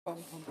Bum,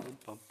 bum,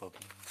 bum, bum, bum,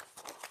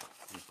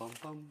 bum,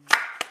 bum.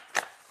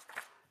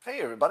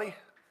 Hey, everybody.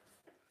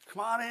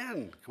 Come on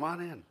in. Come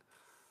on in.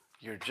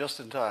 You're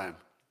just in time.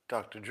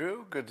 Dr.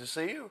 Drew, good to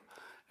see you.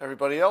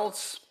 Everybody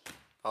else,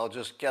 I'll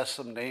just guess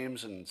some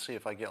names and see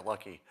if I get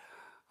lucky.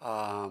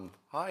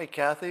 Hi,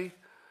 Kathy,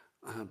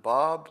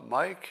 Bob,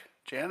 Mike,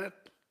 Janet,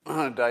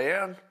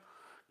 Diane.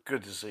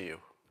 Good to see you.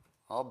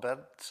 I'll bet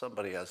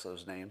somebody has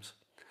those names.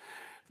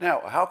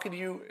 Now, how can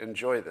you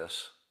enjoy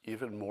this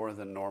even more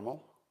than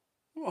normal?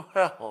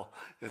 Well,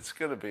 it's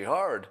going to be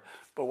hard,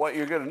 but what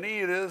you're going to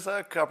need is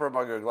a cup or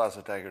mug or glass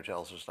of Tiger,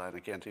 chalice or stein,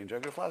 a canteen,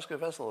 jug or flask, a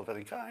vessel of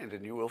any kind,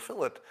 and you will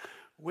fill it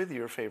with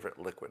your favorite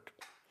liquid.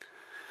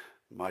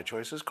 My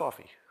choice is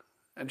coffee.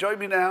 And join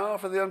me now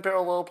for the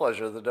unparalleled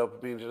pleasure of the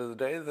dopamine hit of the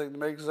day, the thing that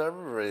makes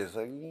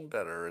everything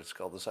better. It's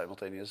called the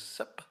simultaneous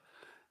sip,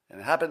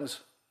 and it happens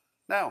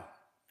now.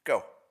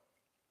 Go.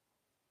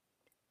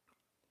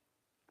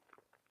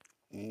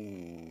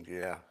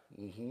 Yeah.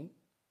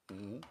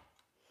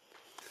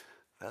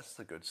 That's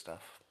the good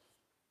stuff.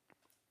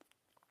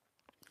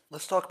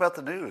 Let's talk about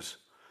the news.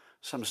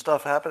 Some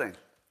stuff happening.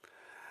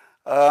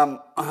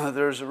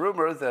 There's a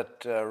rumor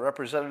that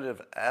Representative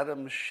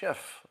Adam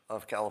Schiff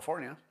of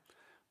California,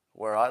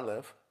 where I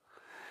live,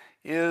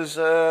 is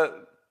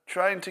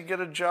trying to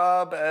get a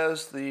job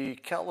as the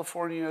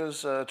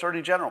California's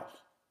Attorney General.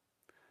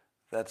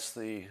 That's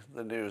the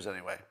news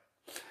anyway.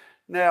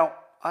 Now,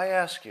 I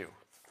ask you,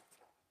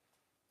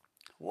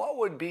 what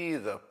would be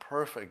the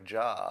perfect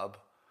job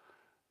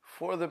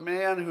for the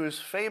man who's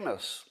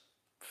famous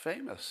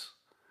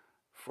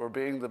for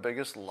being the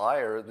biggest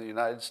liar in the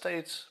United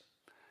States,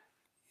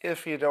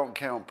 if you don't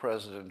count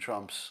President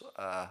Trump's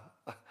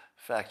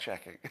fact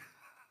checking?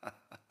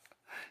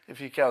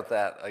 If you count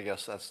that, I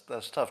guess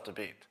that's tough to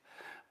beat.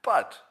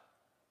 But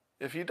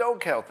if you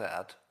don't count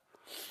that,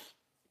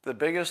 the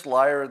biggest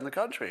liar in the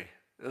country,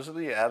 isn't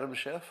he Adam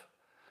Schiff?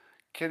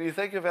 Can you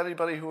think of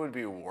anybody who would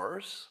be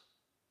worse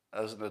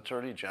as an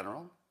attorney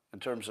general in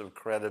terms of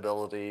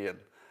credibility and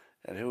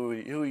who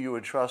you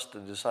would trust to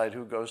decide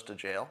who goes to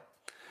jail?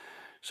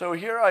 So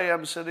here I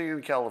am sitting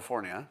in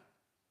California,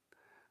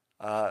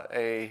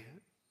 a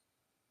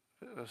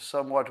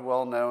somewhat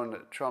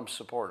well-known Trump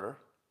supporter,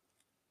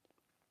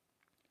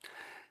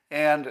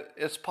 and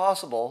it's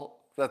possible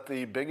that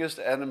the biggest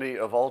enemy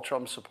of all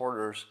Trump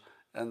supporters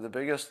and the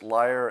biggest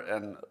liar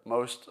and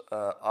most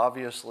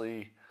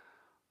obviously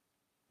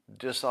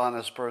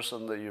dishonest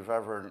person that you've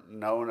ever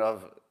known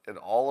of in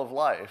all of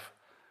life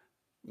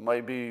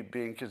might be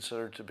being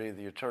considered to be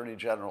the Attorney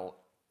General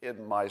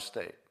in my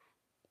state.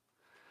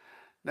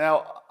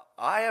 Now,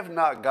 I have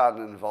not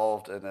gotten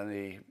involved in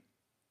any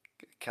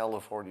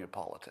California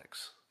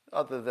politics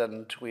other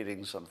than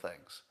tweeting some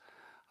things.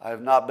 I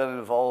have not been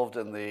involved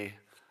in the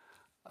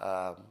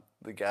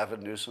Gavin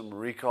Newsom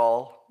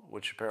recall,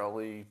 which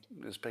apparently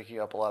is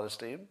picking up a lot of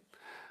steam.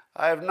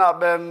 I have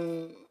not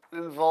been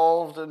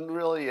involved in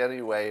really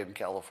any way in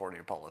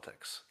California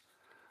politics.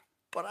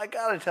 But I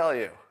gotta tell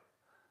you,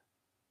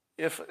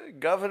 if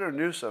Governor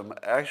Newsom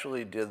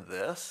actually did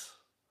this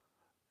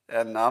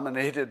and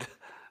nominated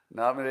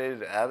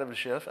Adam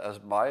Schiff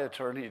as my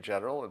attorney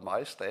general in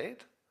my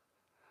state,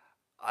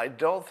 I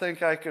don't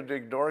think I could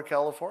ignore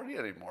California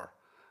anymore.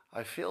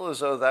 I feel as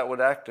though that would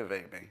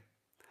activate me,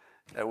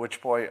 at which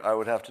point I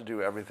would have to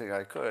do everything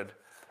I could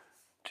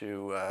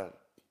to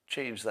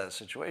change that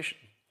situation.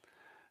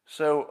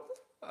 So,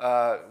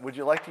 would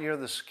you like to hear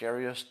the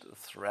scariest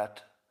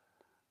threat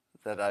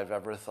that I've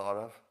ever thought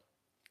of?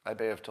 I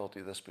may have told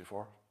you this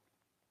before.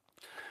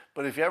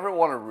 But if you ever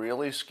want to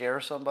really scare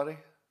somebody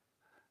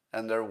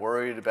and they're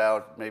worried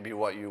about maybe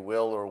what you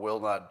will or will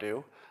not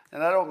do,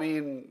 and I don't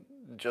mean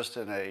just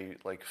in a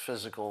like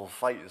physical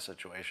fight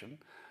situation,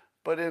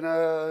 but in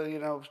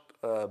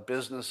a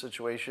business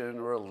situation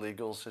or a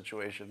legal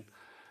situation,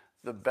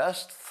 the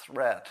best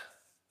threat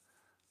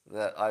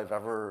that I've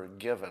ever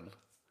given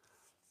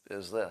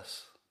is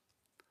this: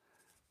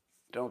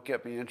 don't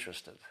get me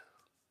interested.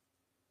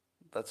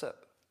 That's it.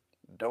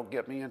 Don't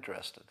get me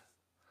interested.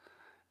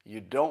 You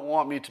don't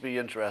want me to be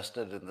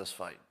interested in this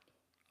fight.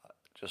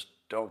 Just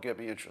don't get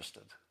me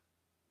interested.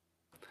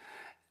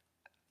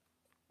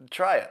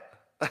 Try it.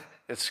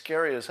 It's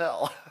scary as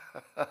hell.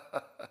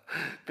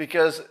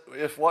 Because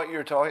if what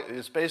you're talking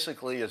is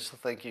basically it's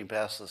thinking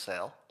past the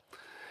sale.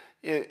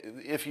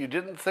 If you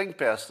didn't think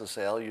past the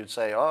sale, you'd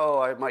say, oh,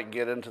 I might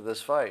get into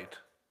this fight.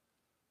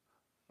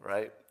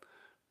 Right?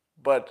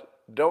 But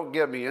don't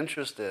get me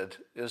interested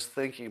is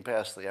thinking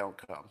past the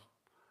outcome,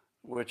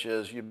 which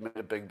is you made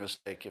a big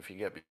mistake if you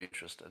get me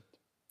interested.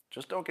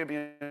 Just don't get me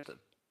interested,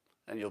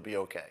 and you'll be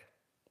okay.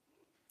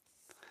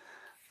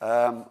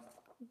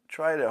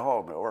 Try it at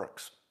home. It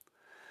works.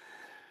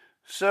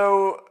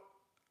 So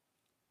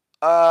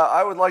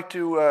I would like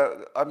to,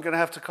 I'm going to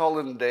have to call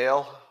in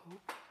Dale.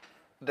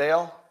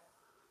 Dale?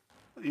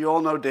 You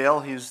all know Dale.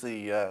 He used to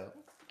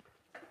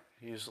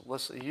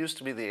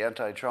be the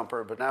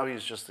anti-Trumper, but now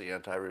he's just the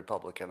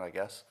anti-Republican, I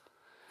guess.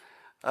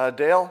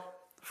 Dale,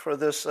 for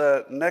this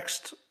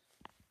next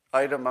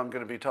item I'm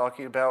going to be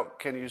talking about,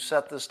 can you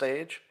set the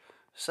stage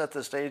set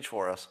the stage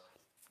for us?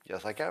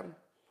 Yes, I can.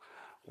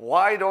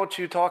 Why don't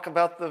you talk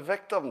about the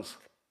victims?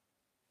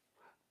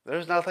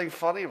 There's nothing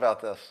funny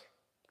about this.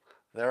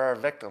 There are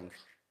victims,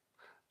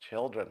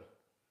 children.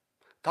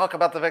 Talk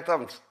about the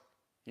victims,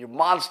 you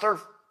monster.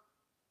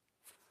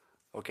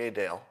 Okay,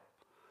 Dale,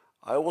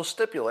 I will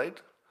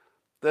stipulate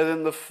that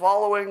in the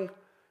following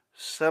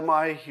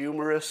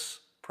semi-humorous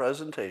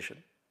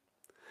presentation,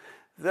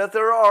 that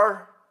there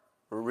are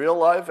real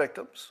live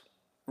victims,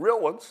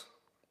 real ones,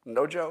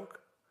 no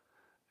joke,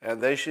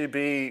 and they should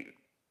be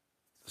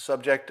the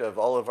subject of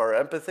all of our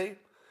empathy,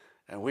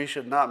 and we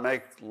should not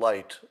make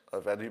light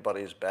of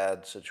anybody's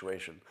bad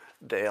situation.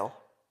 Dale,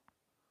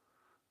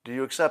 do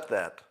you accept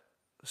that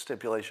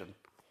stipulation?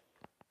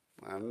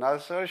 I'm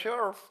not so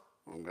sure.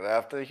 I'm going to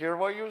have to hear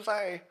what you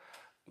say.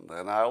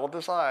 Then I will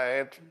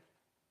decide.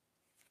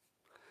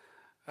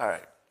 All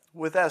right.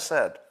 With that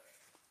said,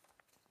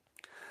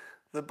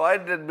 the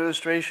Biden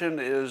administration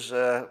is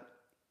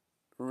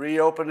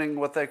reopening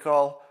what they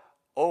call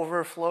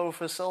overflow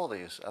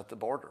facilities at the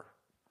border.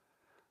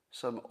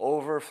 Some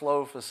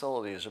overflow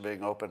facilities are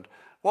being opened.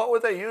 What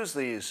would they use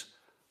these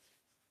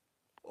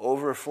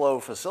overflow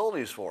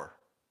facilities for?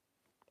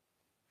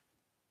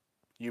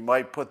 You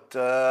might put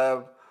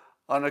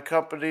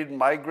unaccompanied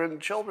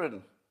migrant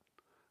children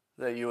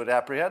that you had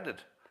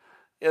apprehended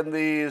in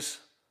these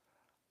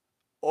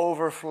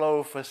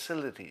overflow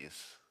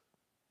facilities.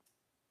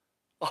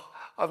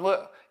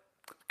 Oh,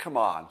 come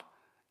on.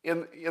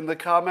 In the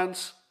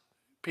comments,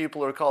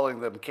 people are calling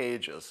them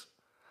cages.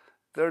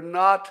 They're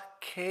not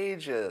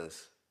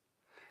cages.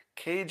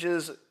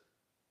 Cages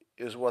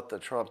is what the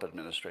Trump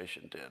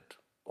administration did.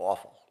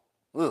 Awful.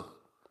 Ugh.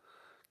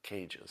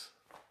 Cages.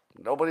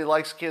 Nobody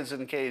likes kids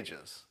in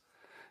cages.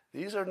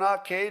 These are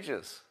not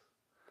cages.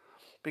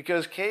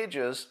 Because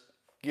cages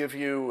give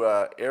you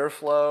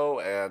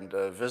airflow and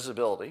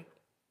visibility,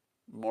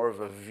 more of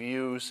a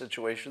view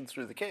situation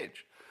through the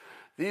cage.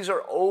 These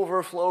are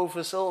overflow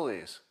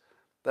facilities.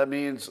 That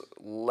means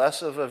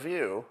less of a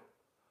view,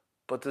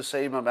 but the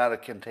same amount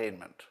of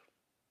containment.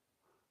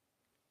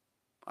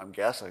 I'm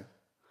guessing.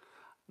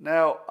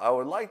 Now, I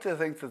would like to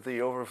think that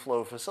the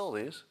overflow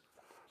facilities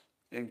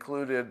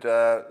included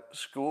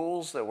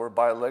schools that were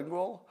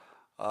bilingual,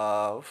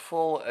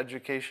 full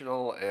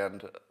educational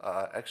and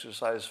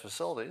exercise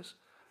facilities,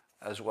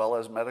 as well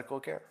as medical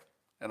care.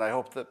 And I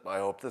hope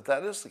that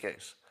that is the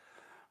case.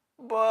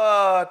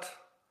 But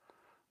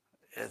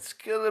it's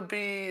going to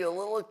be a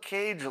little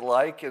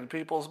cage-like in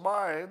people's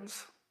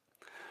minds.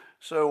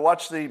 So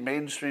watch the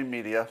mainstream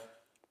media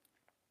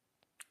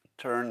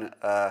turn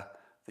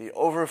the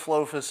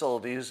overflow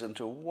facilities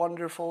into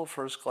wonderful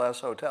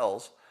first-class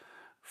hotels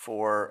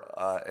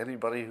for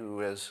anybody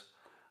who is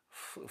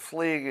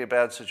fleeing a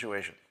bad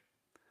situation.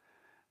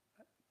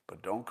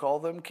 But don't call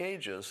them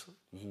cages.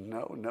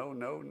 No, no,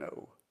 no,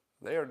 no.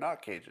 They are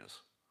not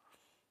cages.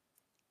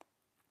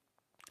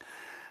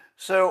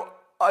 So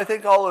I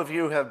think all of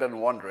you have been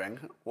wondering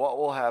what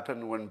will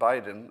happen when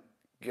Biden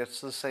gets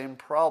the same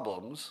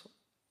problems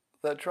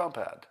that Trump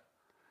had.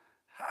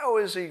 How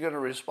is he going to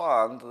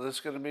respond that's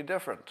going to be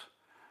different?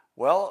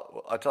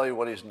 Well, I'll tell you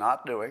what he's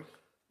not doing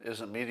is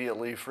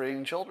immediately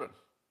freeing children.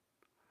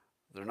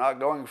 They're not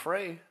going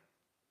free,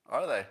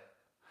 are they?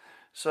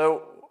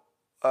 So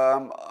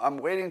I'm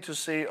waiting to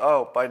see,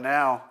 by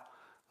now,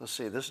 let's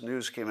see, this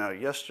news came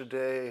out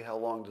yesterday. How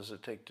long does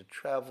it take to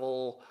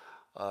travel?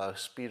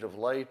 Speed of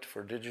light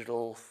for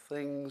digital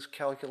things,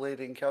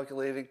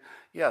 calculating.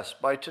 Yes,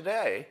 by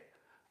today,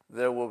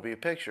 there will be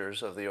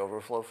pictures of the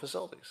overflow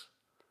facilities.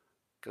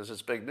 Because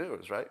it's big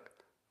news, right?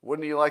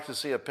 Wouldn't you like to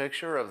see a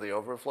picture of the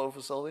overflow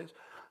facilities?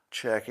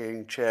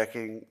 Checking.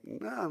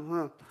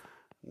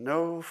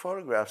 No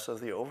photographs of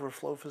the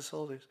overflow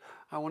facilities.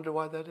 I wonder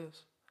why that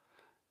is.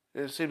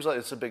 It seems like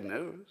it's a big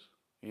news.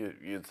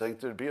 You'd think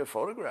there'd be a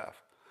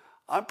photograph.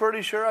 I'm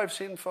pretty sure I've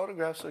seen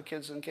photographs of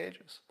kids in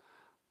cages.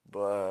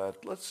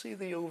 But let's see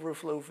the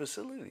overflow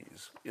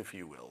facilities, if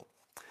you will.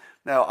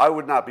 Now, I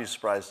would not be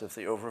surprised if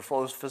the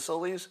overflow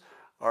facilities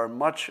are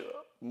much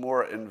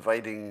more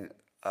inviting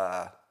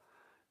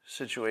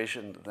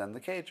situation than the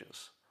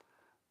cages.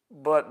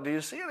 But do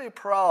you see any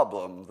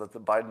problem that the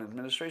Biden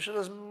administration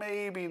has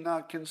maybe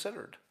not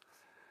considered?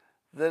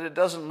 That it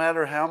doesn't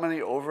matter how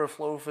many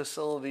overflow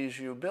facilities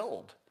you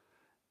build.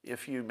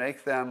 If you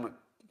make them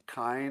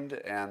kind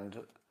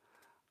and,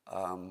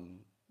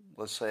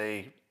 let's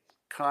say,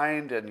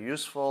 kind and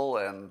useful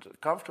and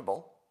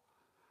comfortable,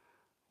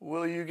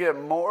 will you get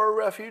more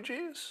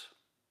refugees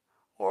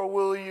or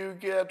will you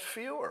get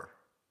fewer?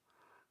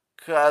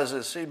 Because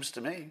it seems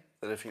to me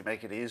that if you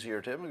make it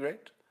easier to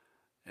immigrate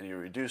and you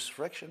reduce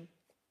friction,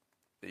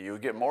 you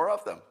get more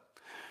of them.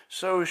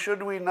 So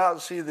should we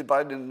not see the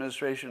Biden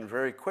administration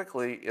very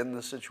quickly in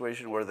the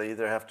situation where they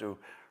either have to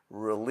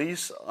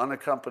release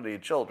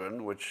unaccompanied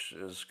children, which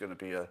is going to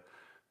be a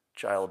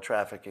child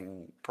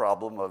trafficking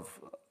problem of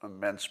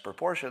immense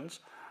proportions,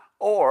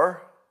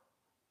 or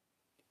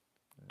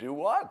do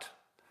what?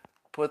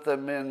 Put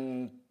them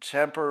in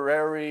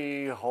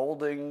temporary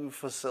holding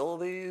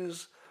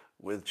facilities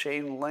with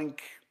chain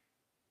link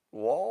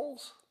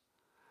walls?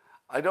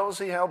 I don't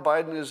see how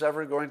Biden is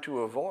ever going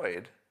to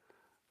avoid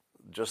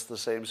just the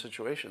same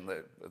situation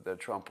that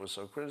Trump was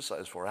so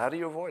criticized for. How do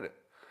you avoid it?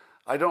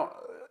 I don't.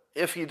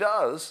 If he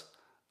does,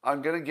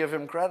 I'm going to give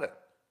him credit.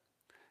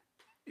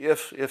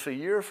 If a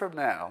year from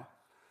now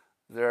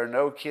there are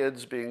no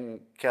kids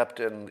being kept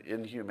in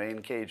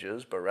inhumane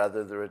cages, but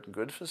rather they're in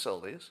good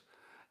facilities,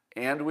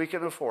 and we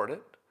can afford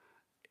it,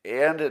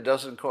 and it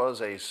doesn't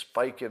cause a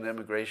spike in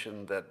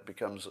immigration that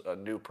becomes a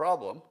new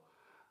problem,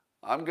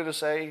 I'm going to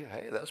say,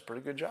 hey, that's a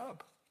pretty good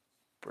job.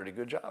 Pretty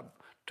good job.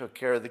 Took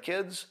care of the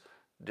kids,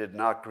 did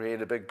not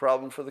create a big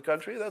problem for the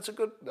country. That's a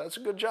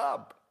good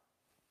job.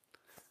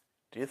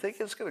 Do you think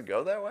it's going to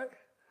go that way?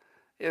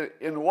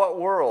 In what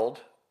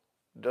world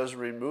does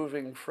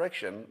removing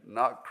friction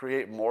not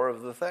create more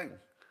of the thing?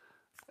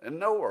 In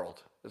no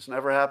world. It's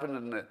never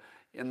happened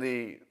in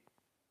the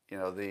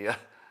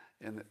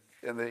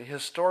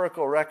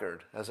historical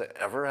record. Has it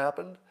ever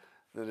happened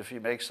that if you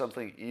make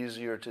something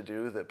easier to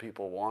do that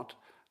people want,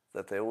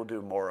 that they will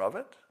do more of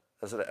it?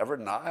 Has it ever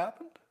not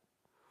happened?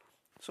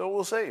 So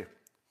we'll see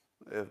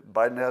if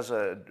Biden has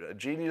a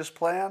genius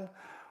plan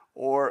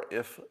or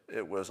if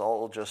it was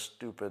all just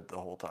stupid the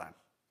whole time.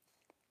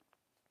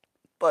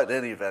 But in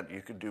any event,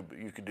 you could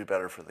do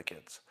better for the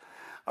kids.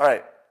 All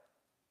right.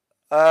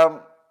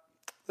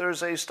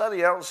 There's a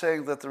study out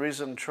saying that the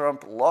reason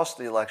Trump lost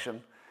the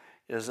election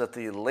is that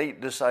the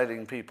late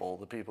deciding people,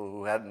 the people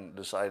who hadn't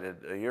decided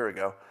a year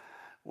ago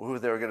who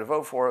they were going to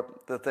vote for,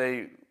 that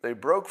they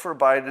broke for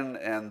Biden,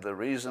 and the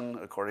reason,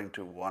 according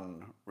to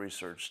one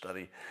research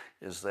study,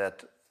 is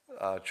that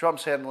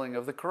Trump's handling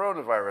of the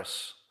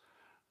coronavirus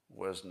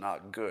was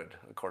not good,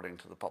 according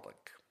to the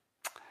public.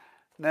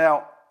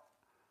 Now,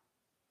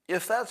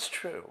 if that's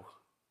true,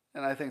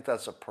 and I think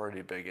that's a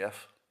pretty big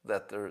if,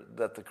 that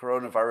the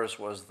coronavirus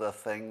was the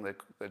thing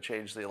that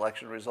changed the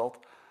election result,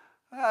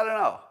 I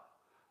don't know.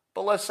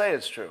 But let's say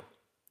it's true.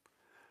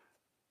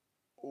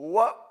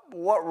 What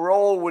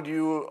role would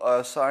you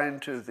assign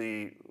to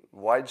the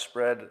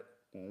widespread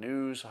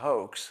news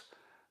hoax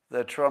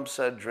that Trump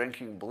said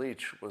drinking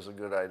bleach was a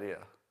good idea?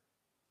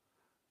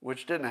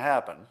 Which didn't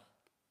happen,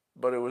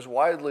 but it was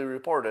widely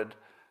reported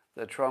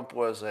that Trump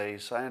was a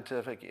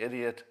scientific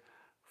idiot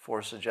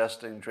for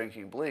suggesting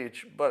drinking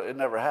bleach, but it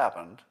never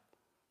happened.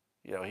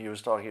 You know, he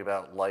was talking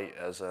about light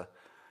as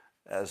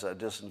a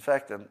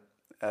disinfectant,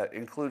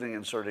 including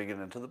inserting it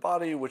into the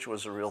body, which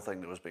was a real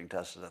thing that was being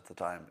tested at the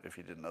time, if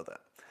you didn't know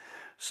that.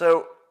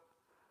 So,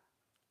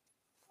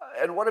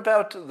 and what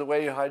about the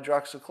way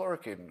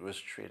hydroxychloroquine was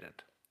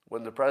treated?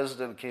 When the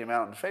president came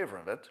out in favor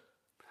of it,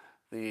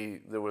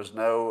 there was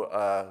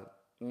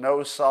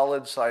no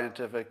solid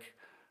scientific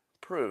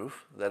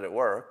proof that it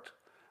worked.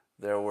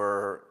 There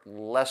were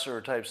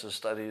lesser types of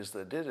studies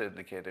that did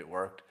indicate it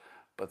worked,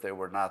 but they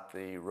were not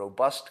the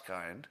robust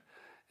kind.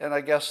 And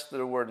I guess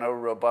there were no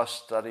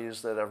robust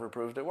studies that ever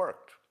proved it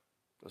worked,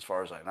 as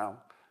far as I know.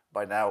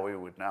 By now we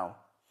would know.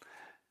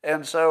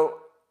 And so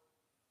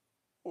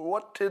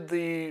what did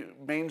the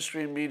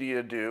mainstream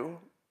media do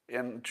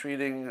in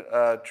treating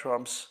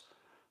Trump's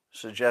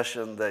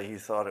suggestion that he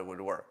thought it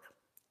would work?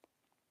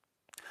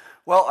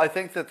 Well, I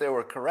think that they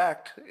were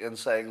correct in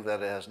saying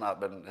that it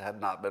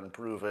had not been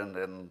proven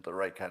in the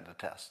right kind of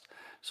test.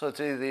 So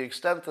to the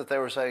extent that they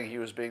were saying he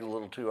was being a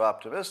little too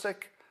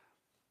optimistic,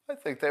 I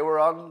think they were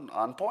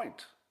on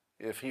point.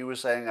 If he was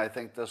saying, I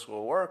think this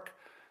will work,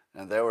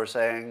 and they were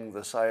saying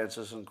the science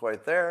isn't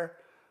quite there,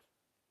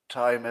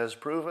 time has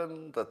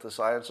proven that the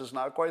science is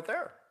not quite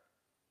there.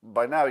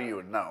 By now you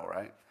would know,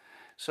 right?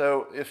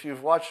 So if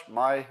you've watched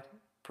my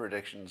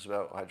predictions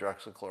about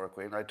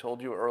hydroxychloroquine, I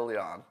told you early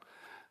on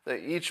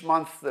that each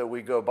month that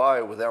we go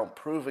by without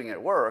proving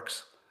it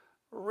works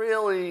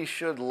really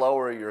should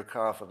lower your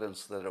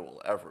confidence that it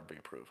will ever be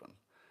proven.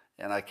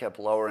 And I kept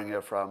lowering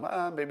it from,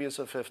 maybe it's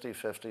a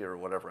 50-50 or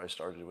whatever I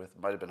started with.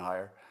 It might have been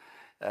higher,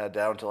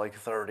 down to like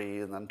 30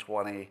 and then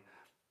 20.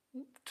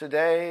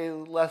 Today,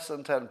 less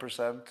than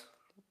 10%,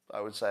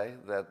 I would say,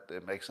 that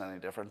it makes any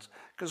difference,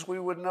 because we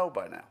would know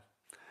by now.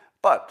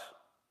 But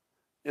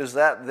is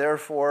that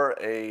therefore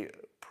a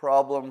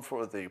problem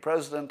for the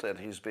president and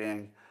he's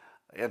being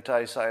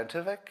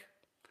anti-scientific?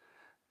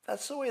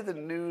 That's the way the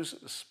news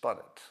spun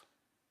it.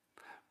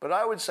 But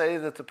I would say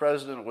that the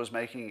president was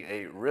making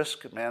a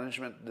risk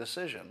management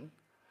decision,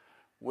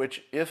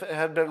 which, if it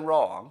had been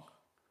wrong,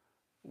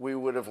 we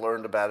would have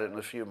learned about it in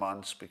a few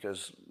months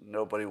because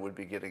nobody would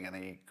be getting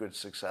any good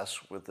success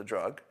with the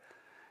drug.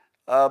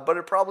 But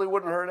it probably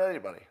wouldn't hurt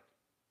anybody.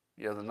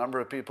 You know, the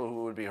number of people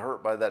who would be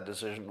hurt by that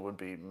decision would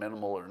be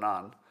minimal or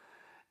none.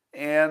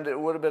 And it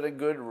would have been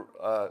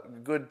a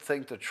good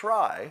thing to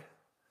try,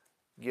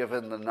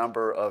 given the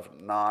number of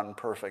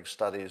non-perfect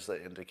studies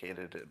that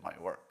indicated it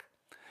might work.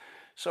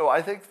 So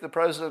I think the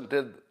president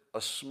did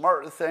a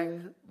smart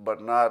thing, but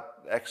not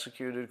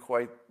executed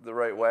quite the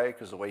right way,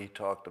 because the way he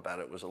talked about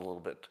it was a little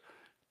bit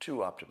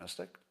too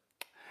optimistic.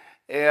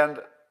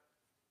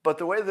 But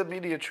the way the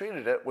media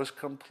treated it was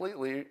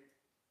completely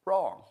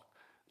wrong.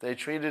 They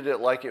treated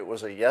it like it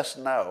was a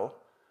yes/no,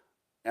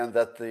 and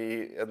that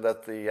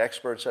the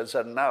experts had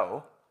said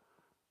no,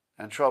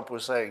 And Trump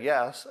was saying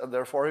yes, and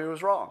therefore he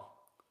was wrong.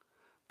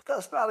 But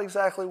that's not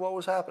exactly what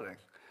was happening.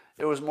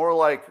 It was more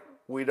like,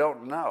 we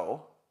don't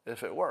know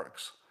if it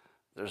works.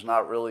 There's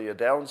not really a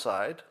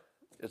downside.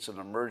 It's an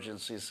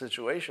emergency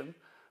situation.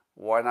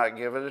 Why not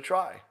give it a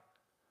try?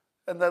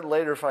 And then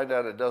later find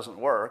out it doesn't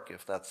work,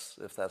 if that's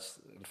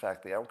in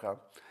fact the outcome.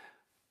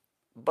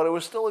 But it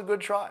was still a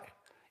good try.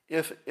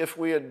 If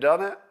we had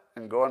done it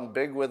and gone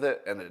big with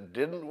it and it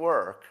didn't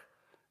work,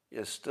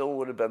 it still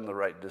would have been the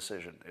right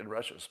decision in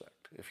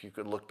retrospect. If you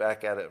could look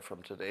back at it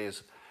from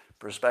today's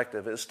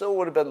perspective, it still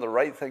would have been the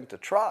right thing to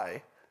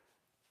try,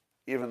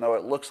 even though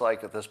it looks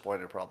like at this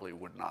point it probably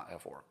would not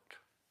have worked.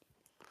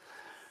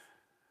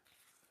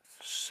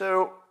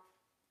 So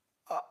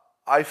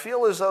I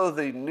feel as though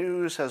the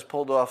news has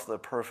pulled off the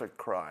perfect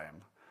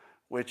crime,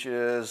 which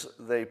is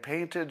they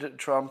painted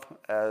Trump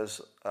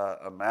as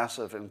a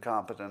massive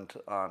incompetent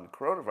on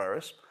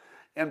coronavirus.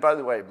 And by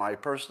the way, my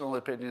personal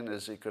opinion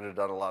is he could have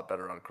done a lot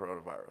better on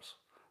coronavirus.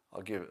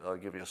 I'll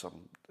give you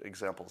some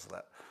examples of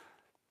that.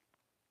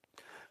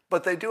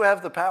 But they do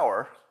have the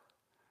power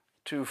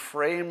to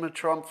frame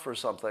Trump for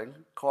something,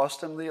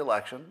 cost him the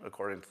election,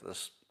 according to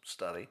this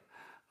study.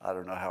 I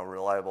don't know how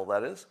reliable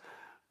that is.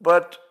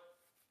 But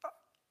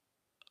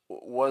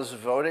was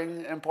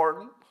voting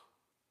important?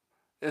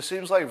 It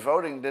seems like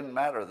voting didn't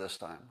matter this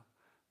time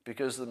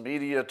because the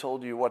media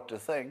told you what to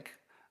think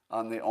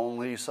on the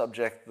only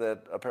subject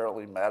that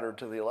apparently mattered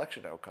to the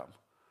election outcome.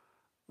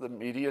 The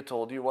media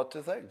told you what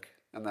to think,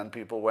 and then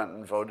people went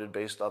and voted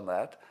based on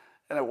that,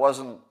 and it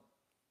wasn't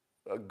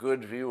a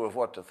good view of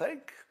what to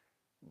think,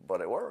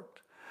 but it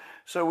worked.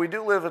 So we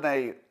do live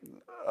in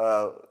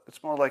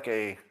it's more like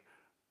a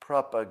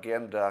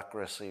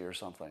propagandocracy or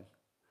something,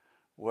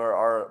 where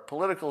our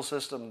political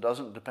system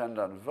doesn't depend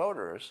on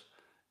voters,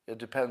 it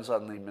depends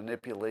on the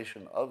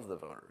manipulation of the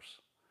voters.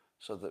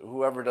 So that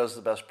whoever does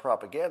the best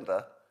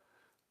propaganda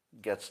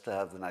gets to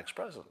have the next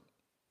president.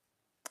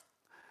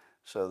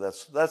 So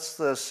that's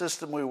the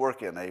system we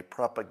work in, a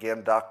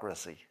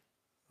propagandocracy.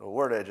 A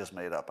word I just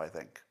made up, I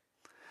think.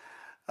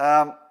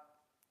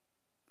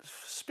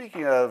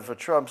 Speaking of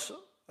Trump's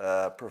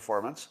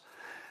performance,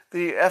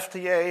 the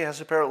FDA has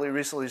apparently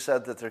recently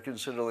said that they're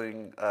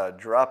considering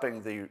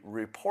dropping the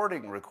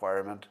reporting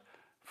requirement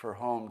for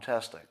home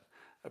testing.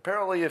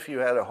 Apparently, if you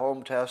had a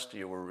home test,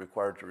 you were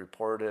required to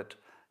report it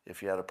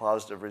if you had a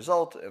positive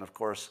result, and of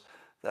course,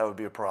 that would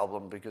be a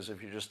problem because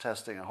if you're just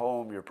testing at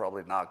home, you're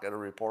probably not going to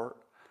report.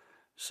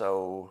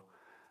 So,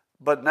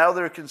 but now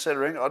they're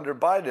considering, under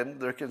Biden,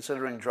 they're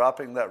considering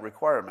dropping that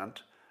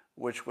requirement,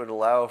 which would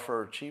allow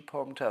for cheap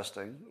home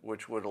testing,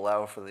 which would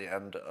allow for the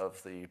end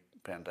of the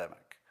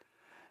pandemic.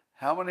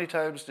 How many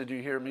times did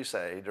you hear me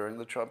say during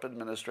the Trump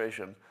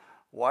administration,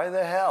 why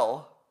the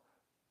hell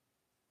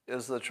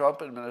is the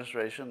Trump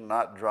administration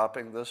not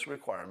dropping this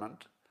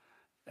requirement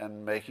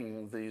and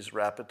making these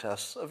rapid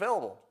tests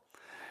available?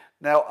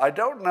 Now, I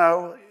don't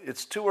know,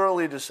 it's too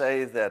early to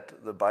say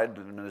that the Biden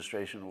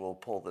administration will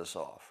pull this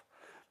off.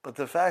 But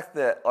the fact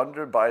that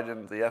under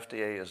Biden, the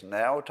FDA is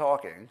now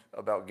talking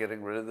about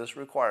getting rid of this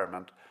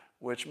requirement,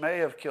 which may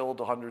have killed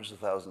hundreds of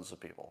thousands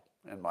of people,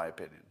 in my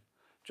opinion.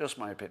 Just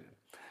my opinion.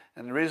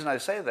 And the reason I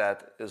say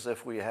that is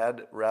if we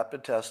had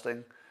rapid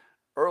testing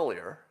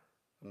earlier,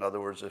 in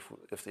other words,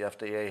 if the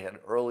FDA had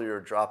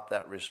earlier dropped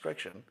that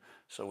restriction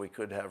so we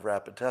could have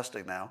rapid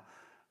testing now,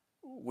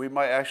 we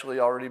might actually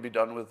already be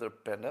done with the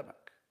pandemic.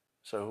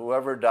 So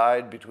whoever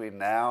died between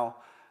now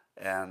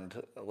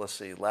and, let's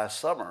see, last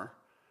summer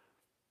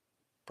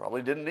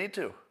probably didn't need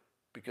to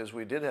because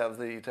we did have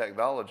the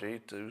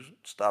technology to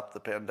stop the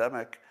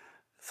pandemic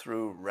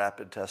through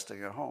rapid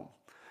testing at home.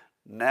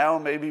 Now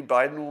maybe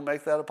Biden will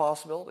make that a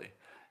possibility.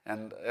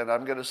 And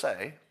I'm going to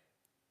say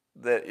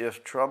that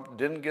if Trump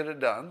didn't get it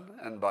done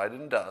and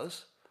Biden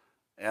does,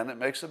 and it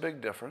makes a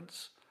big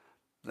difference,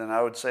 then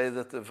I would say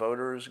that the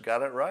voters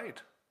got it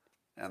right.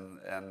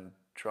 And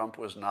Trump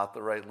was not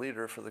the right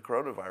leader for the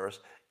coronavirus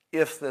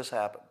if this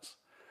happens.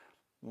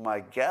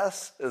 My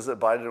guess is that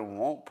Biden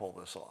won't pull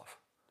this off.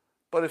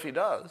 But if he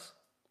does,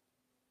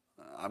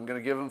 I'm going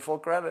to give him full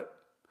credit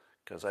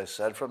because I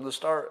said from the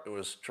start it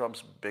was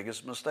Trump's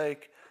biggest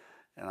mistake,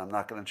 and I'm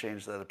not going to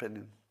change that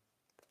opinion.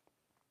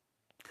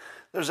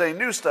 There's a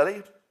new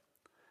study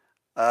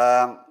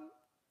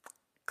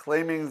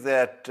claiming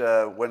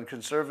that when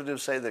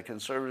conservatives say that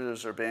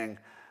conservatives are being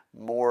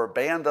more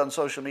banned on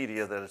social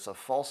media, that it's a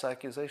false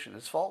accusation.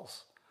 It's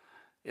false.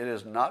 It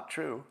is not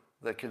true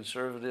that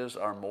conservatives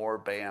are more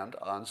banned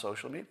on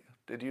social media.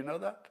 Did you know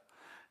that?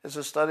 It's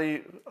a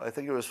study, I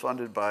think it was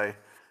funded by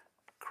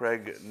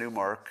Craig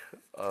Newmark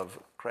of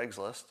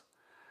Craigslist.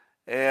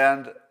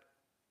 And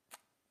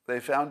they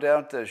found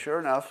out that, sure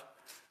enough,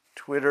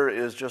 Twitter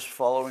is just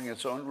following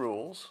its own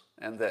rules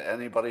and that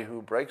anybody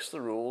who breaks the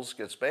rules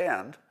gets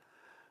banned.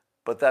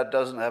 But that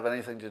doesn't have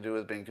anything to do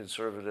with being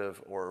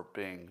conservative or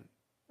being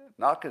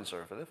not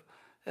conservative.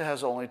 It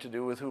has only to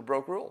do with who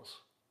broke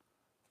rules.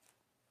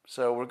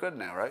 So we're good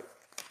now, right?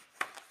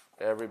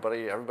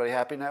 Everybody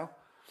happy now?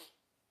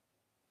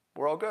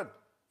 We're all good.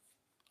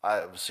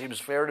 It seems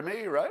fair to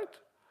me, right?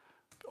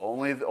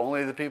 Only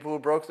the people who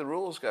broke the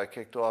rules got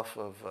kicked off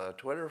of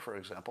Twitter, for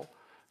example.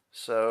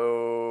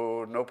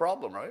 So no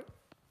problem, right?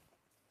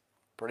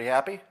 Pretty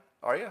happy,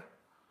 are you?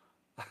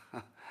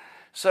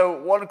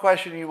 So one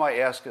question you might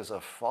ask as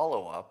a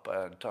follow-up,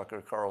 and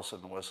Tucker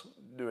Carlson was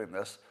doing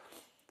this.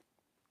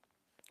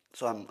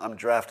 So I'm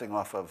drafting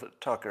off of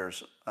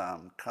Tucker's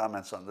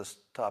comments on this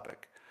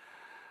topic.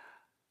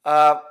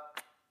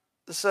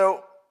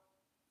 So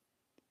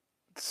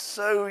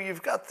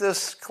you've got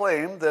this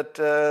claim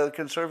that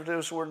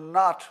conservatives were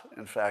not,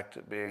 in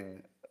fact,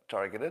 being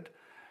targeted.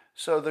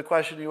 So the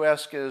question you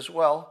ask is,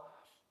 well,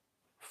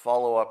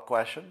 follow-up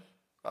question.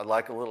 I'd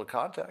like a little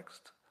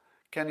context.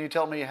 Can you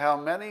tell me how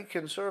many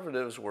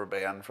conservatives were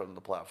banned from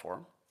the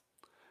platform?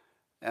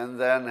 And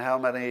then how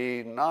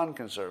many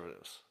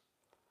non-conservatives?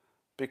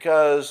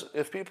 Because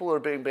if people are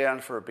being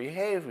banned for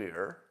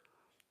behavior,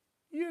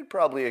 you'd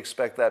probably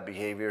expect that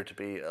behavior to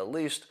be at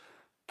least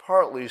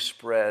partly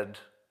spread,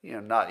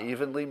 not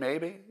evenly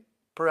maybe,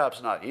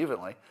 perhaps not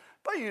evenly,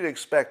 but you'd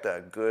expect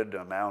a good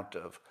amount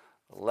of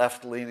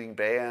left-leaning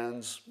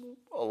bans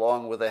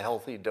along with a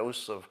healthy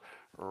dose of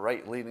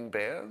right-leaning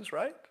bans,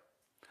 right?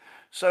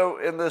 So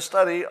in this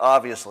study,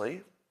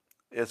 obviously,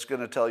 it's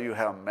going to tell you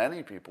how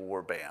many people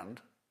were banned,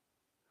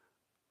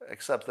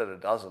 except that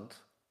it doesn't.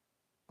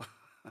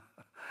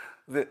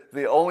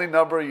 The only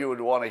number you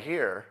would want to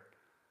hear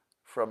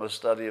from a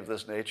study of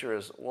this nature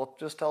is, well,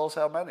 just tell us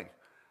how many.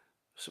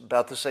 It's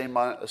about the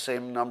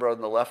same number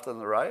on the left and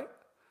the right.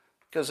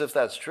 Because if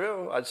that's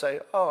true, I'd say,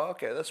 oh,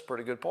 okay, that's a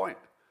pretty good point.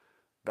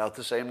 About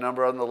the same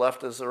number on the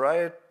left as the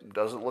right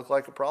doesn't look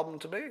like a problem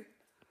to me.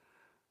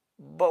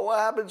 But what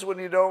happens when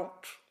you don't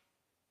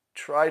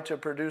try to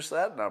produce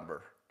that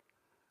number?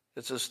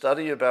 It's a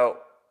study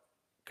about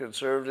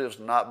conservatives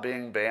not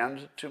being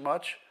banned too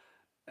much,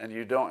 and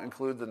you don't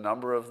include the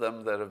number of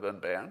them that have been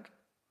banned?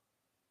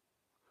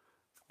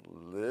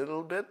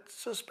 Little bit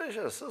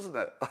suspicious, isn't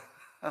it?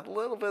 A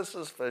little bit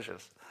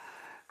suspicious.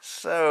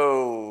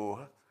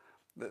 So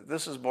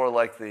this is more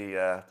like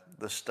the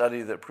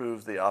study that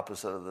proved the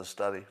opposite of the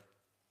study.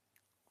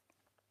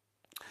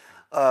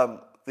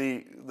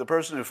 The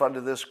person who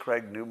funded this,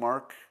 Craig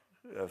Newmark,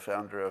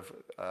 founder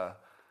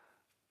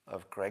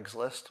of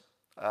Craigslist,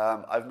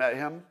 I've met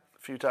him a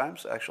few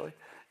times actually,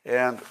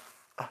 and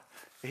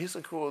he's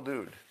a cool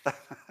dude.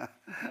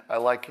 I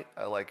like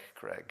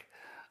Craig.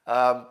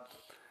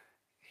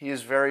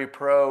 He's very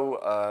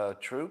pro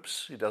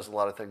troops. He does a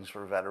lot of things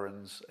for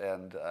veterans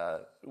and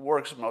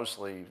works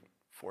mostly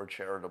for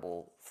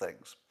charitable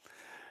things.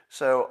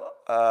 So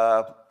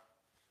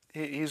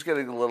he's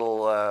getting a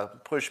little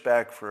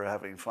pushback for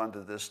having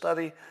funded this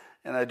study,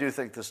 and I do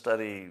think the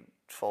study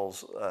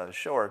falls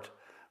short.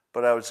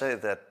 But I would say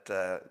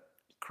that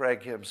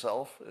Craig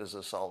himself is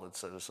a solid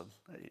citizen.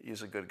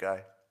 He's a good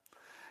guy,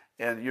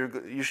 and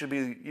you should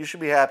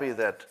be happy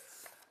that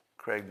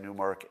Craig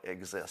Newmark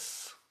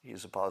exists.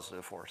 He's a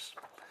positive force.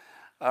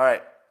 All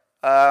right,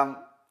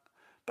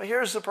 but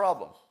here's the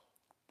problem.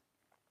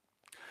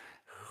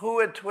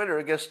 Who at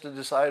Twitter gets to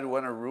decide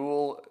when a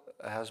rule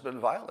has been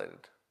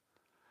violated?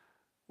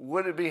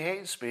 Would it be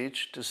hate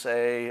speech to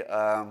say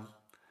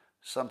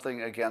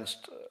something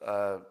against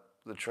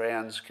the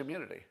trans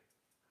community?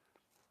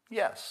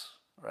 Yes,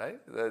 right?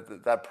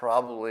 That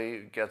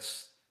probably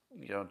gets,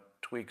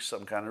 tweaks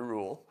some kind of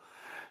rule.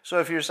 So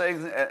if you're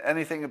saying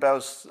anything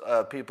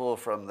about people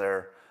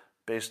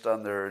based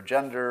on their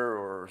gender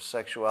or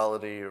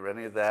sexuality or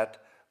any of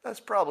that, that's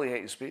probably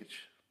hate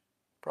speech.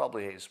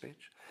 Probably hate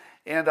speech.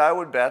 And I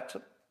would bet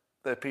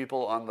that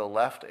people on the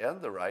left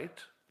and the right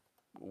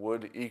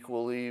would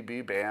equally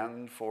be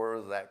banned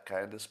for that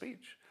kind of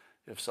speech.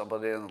 If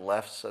somebody on the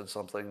left said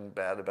something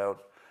bad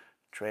about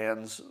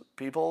trans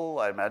people,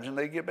 I imagine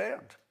they'd get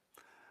banned.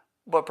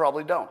 But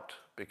probably don't,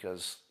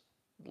 because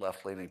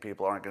left-leaning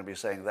people aren't going to be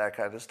saying that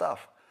kind of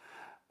stuff.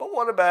 But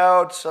what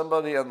about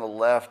somebody on the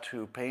left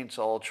who paints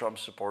all Trump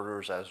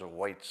supporters as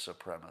white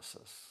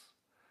supremacists?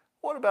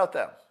 What about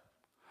them?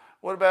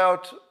 What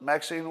about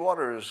Maxine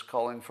Waters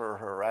calling for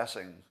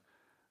harassing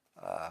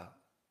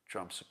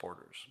Trump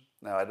supporters?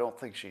 Now, I don't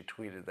think she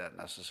tweeted that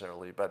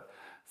necessarily, but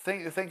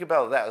think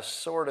about that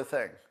sort of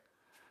thing.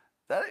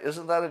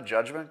 Isn't that a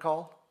judgment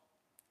call?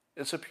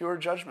 It's a pure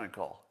judgment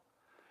call.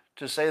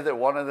 To say that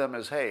one of them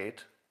is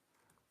hate,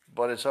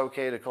 but it's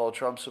okay to call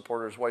Trump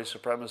supporters white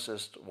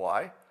supremacists,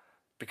 why?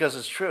 Because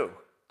it's true,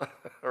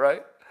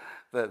 right?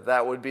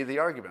 That would be the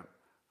argument.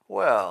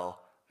 Well,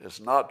 it's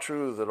not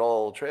true that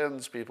all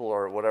trans people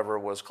are whatever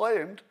was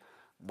claimed,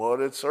 but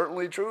it's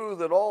certainly true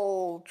that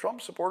all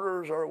Trump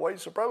supporters are white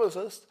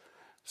supremacists.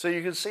 So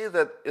you can see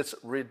that it's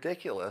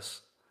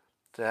ridiculous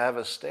to have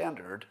a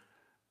standard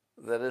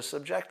that is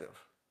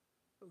subjective.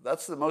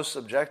 That's the most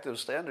subjective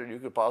standard you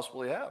could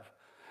possibly have.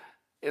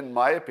 In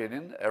my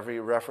opinion, every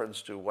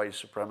reference to white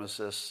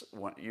supremacists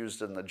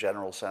used in the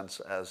general sense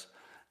as,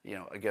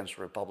 against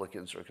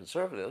Republicans or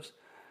conservatives,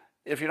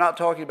 if you're not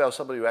talking about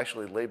somebody who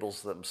actually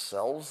labels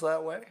themselves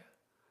that way,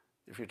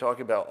 if you're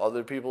talking about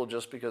other people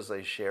just because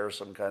they share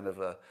some kind of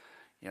a,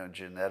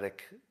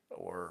 genetic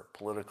or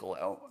political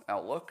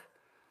outlook,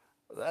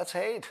 that's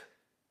hate.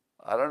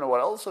 I don't know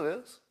what else it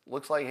is.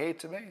 Looks like hate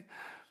to me.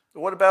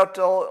 What about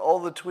all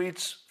the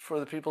tweets for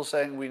the people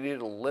saying we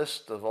need a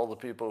list of all the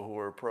people who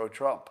are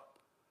pro-Trump?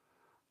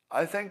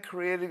 I think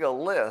creating a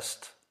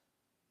list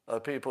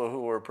of people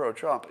who are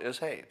pro-Trump is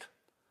hate.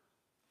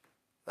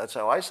 That's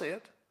how I see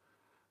it.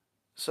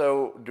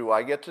 So do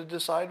I get to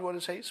decide what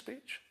is hate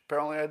speech?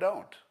 Apparently I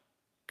don't,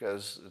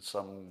 because it's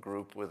some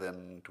group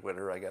within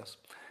Twitter, I guess,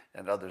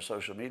 and other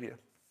social media.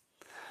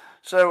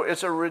 So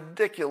it's a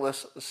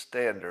ridiculous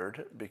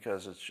standard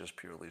because it's just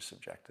purely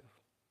subjective.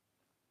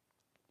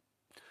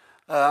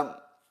 The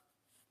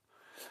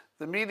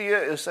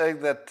media is saying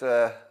that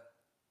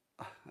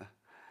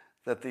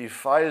that the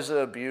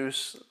FISA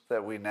abuse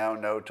that we now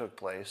know took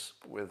place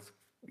with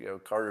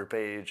Carter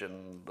Page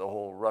and the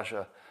whole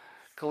Russia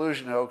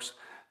collusion hoax,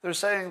 they're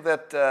saying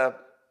that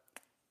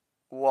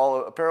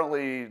while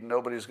apparently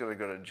nobody's going to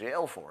go to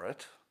jail for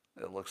it,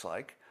 it looks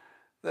like,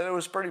 that it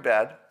was pretty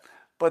bad,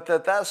 but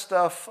that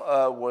stuff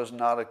was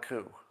not a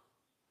coup.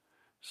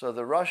 So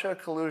the Russia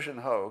collusion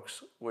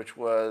hoax, which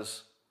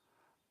was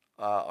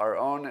our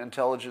own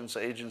intelligence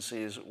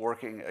agencies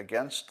working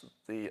against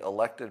the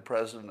elected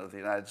president of the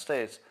United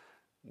States,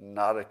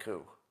 not a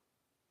coup.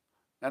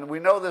 And we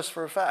know this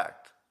for a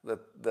fact,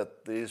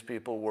 that these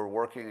people were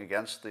working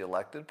against the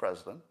elected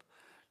president,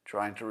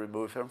 trying to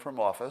remove him from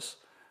office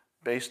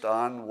based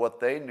on what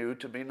they knew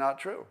to be not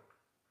true.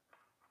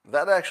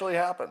 That actually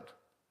happened.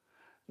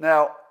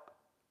 Now,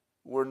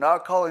 we're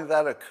not calling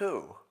that a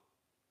coup.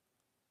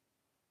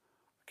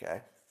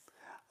 Okay.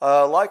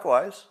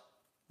 Likewise,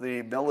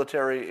 the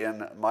military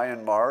in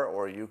Myanmar,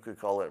 or you could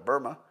call it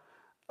Burma,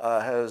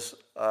 has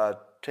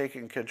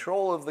taken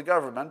control of the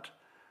government,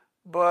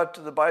 but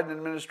the Biden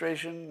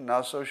administration,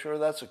 not so sure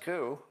that's a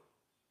coup.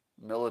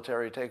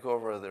 Military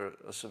takeover of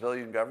the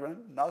civilian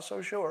government, not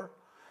so sure.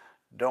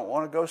 Don't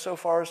want to go so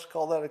far as to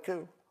call that a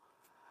coup.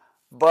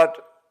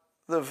 But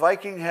the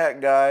Viking hat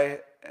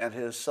guy and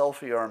his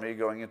selfie army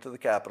going into the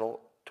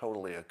Capitol,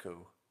 totally a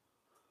coup.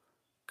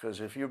 Because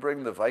if you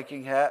bring the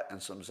Viking hat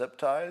and some zip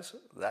ties,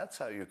 that's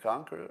how you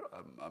conquer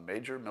a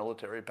major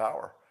military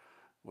power.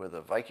 With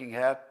a Viking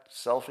hat,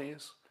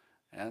 selfies,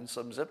 and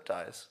some zip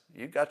ties,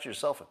 you got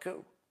yourself a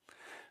coup.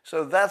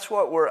 So that's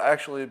what we're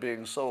actually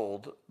being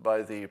sold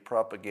by the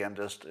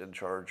propagandist in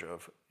charge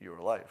of your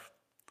life.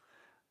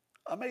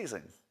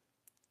 Amazing.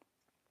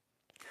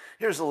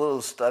 Here's a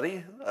little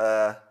study.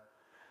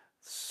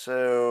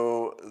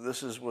 So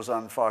this was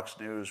on Fox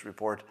News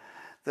report,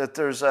 that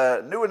there's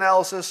a new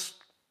analysis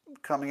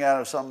coming out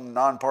of some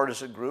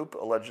nonpartisan group,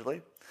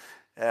 allegedly,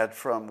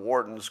 from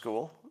Wharton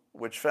School,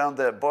 which found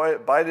that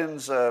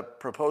Biden's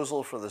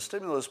proposal for the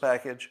stimulus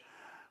package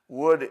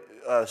would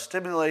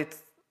stimulate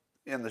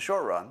in the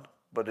short run,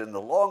 but in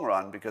the long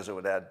run, because it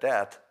would add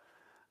debt,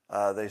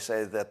 they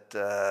say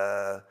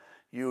that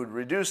you would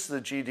reduce the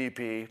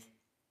GDP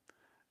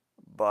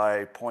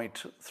by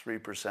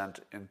 0.3%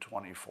 in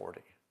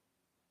 2040.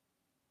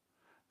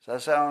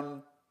 Does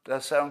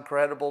that sound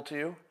credible to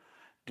you?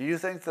 Do you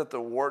think that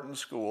the Wharton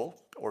School,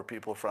 or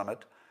people from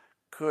it,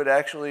 could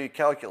actually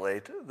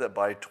calculate that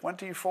by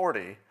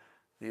 2040,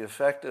 the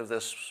effect of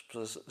this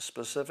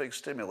specific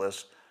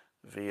stimulus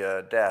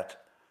via debt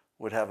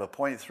would have a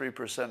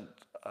 0.3%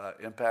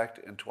 impact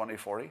in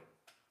 2040?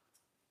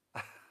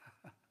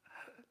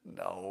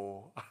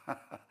 No,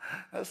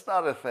 that's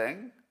not a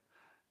thing.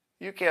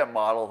 You can't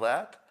model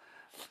that.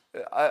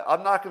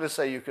 I'm not going to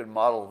say you can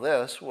model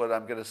this when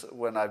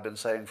I've been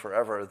saying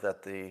forever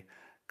that the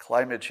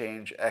climate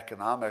change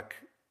economic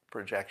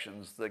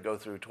projections that go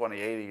through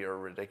 2080 are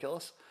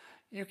ridiculous.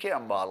 You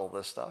can't model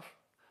this stuff.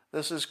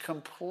 This is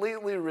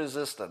completely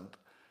resistant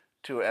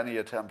to any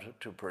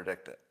attempt to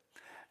predict it.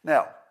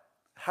 Now,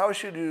 how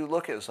should you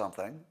look at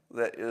something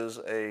that is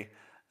an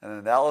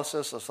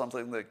analysis of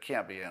something that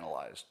can't be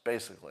analyzed,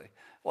 basically?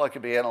 Well, it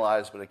can be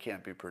analyzed, but it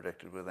can't be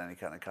predicted with any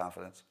kind of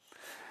confidence.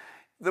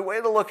 The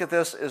way to look at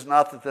this is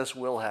not that this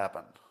will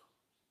happen.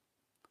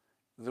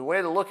 The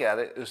way to look at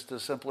it is to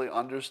simply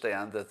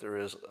understand that there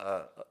is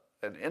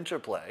an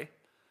interplay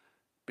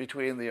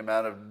between the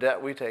amount of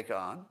debt we take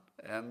on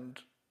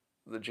and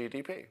the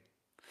GDP.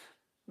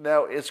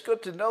 Now, it's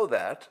good to know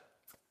that,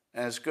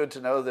 and it's good to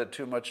know that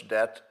too much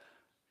debt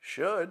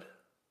should,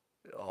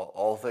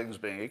 all things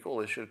being equal,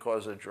 it should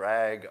cause a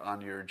drag on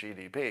your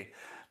GDP.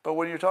 But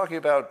when you're talking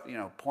about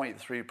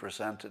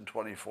 0.3% in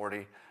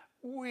 2040,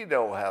 we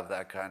don't have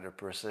that kind of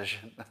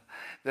precision.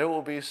 There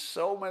will be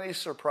so many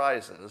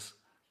surprises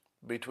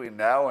between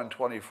now and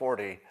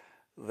 2040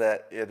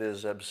 that it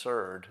is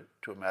absurd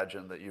to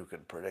imagine that you can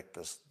predict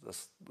this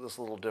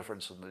little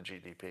difference in the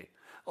GDP.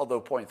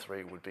 Although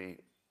 0.3 would be,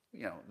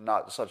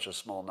 not such a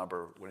small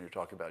number when you're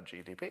talking about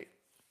GDP.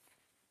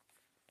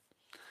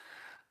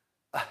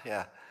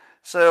 Yeah.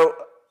 So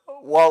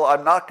while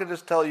I'm not going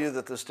to tell you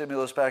that the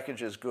stimulus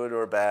package is good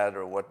or bad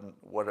or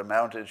what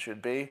amount it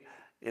should be,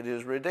 it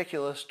is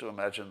ridiculous to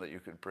imagine that you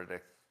can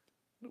predict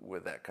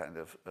with that kind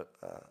of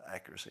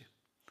accuracy.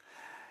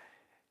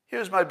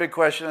 Here's my big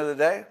question of the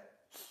day.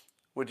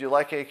 Would you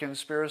like a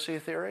conspiracy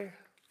theory?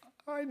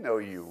 I know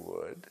you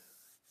would.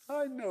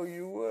 I know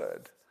you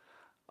would.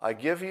 I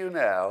give you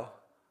now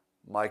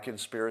my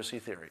conspiracy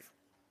theory.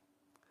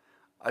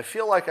 I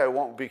feel like I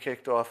won't be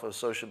kicked off of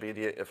social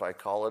media if I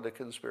call it a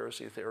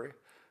conspiracy theory,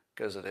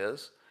 because it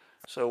is.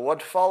 So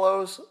what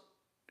follows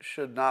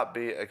should not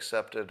be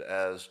accepted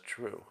as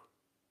true.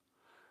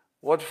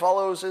 What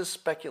follows is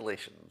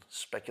speculation,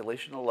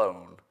 speculation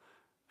alone.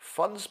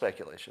 Fun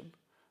speculation,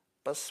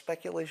 but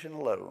speculation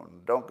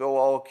alone. Don't go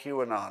all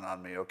QAnon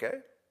on me, okay?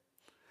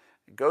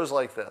 It goes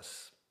like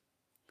this.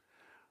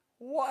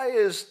 Why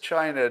is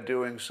China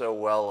doing so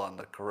well on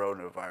the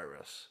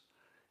coronavirus?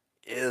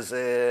 Is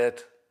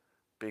it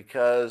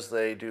because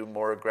they do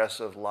more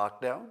aggressive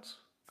lockdowns?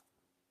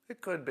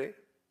 It could be.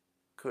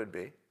 Could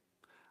be.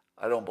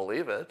 I don't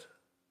believe it.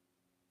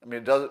 I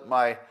mean,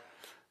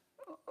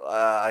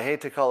 I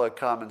hate to call it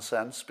common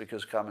sense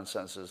because common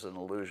sense is an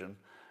illusion,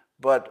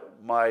 but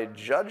my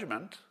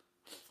judgment,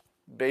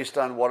 based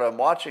on what I'm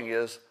watching,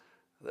 is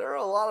there are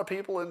a lot of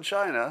people in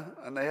China,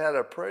 and they had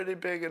a pretty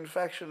big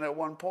infection at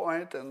one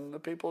point, and the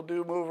people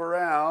do move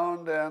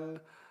around, and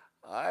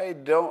I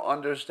don't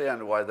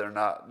understand why they're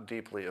not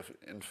deeply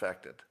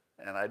infected.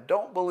 And I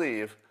don't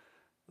believe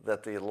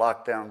that the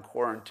lockdown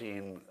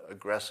quarantine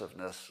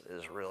aggressiveness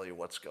is really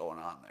what's going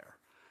on there.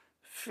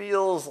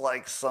 Feels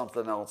like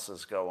something else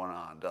is going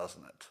on,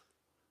 doesn't it?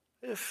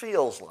 It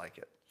feels like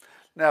it.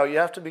 Now, you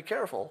have to be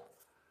careful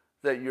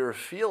that your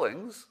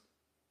feelings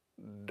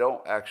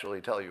don't actually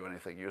tell you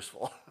anything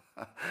useful.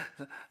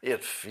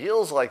 It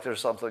feels like there's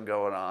something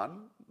going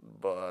on,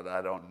 but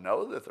I don't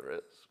know that there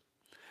is.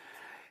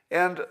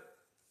 And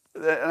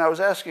I was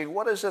asking,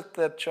 what is it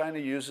that China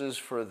uses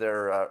for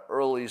their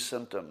early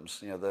symptoms?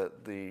 You know,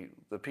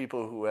 the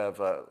people who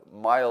have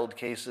mild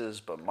cases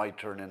but might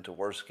turn into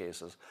worse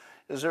cases.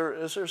 Is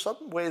there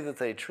some way that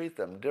they treat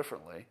them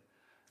differently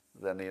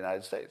than the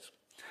United States?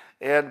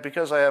 And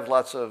because I have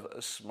lots of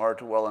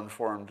smart,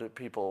 well-informed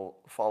people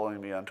following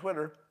me on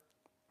Twitter,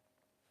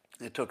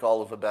 it took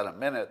all of about a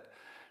minute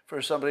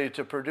for somebody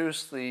to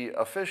produce the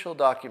official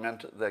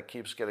document that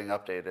keeps getting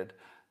updated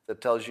that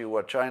tells you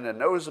what China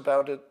knows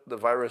about it, the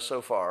virus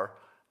so far,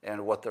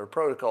 and what their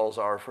protocols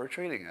are for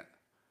treating it.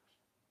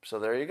 So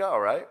there you go,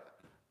 right?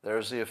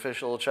 There's the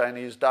official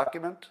Chinese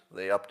document.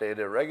 They update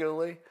it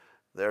regularly.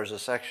 There's a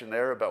section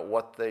there about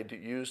what they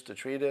use to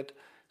treat it.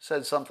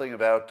 Said something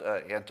about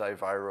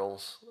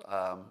antivirals,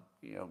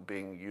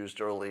 being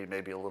used early,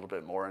 maybe a little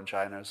bit more in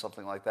China,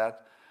 something like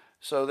that.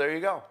 So there you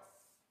go.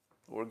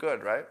 We're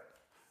good, right?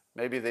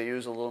 Maybe they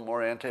use a little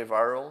more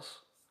antivirals.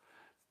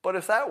 But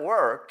if that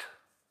worked,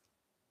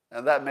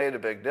 and that made a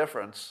big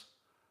difference,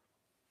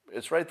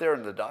 it's right there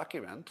in the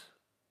document.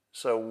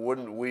 So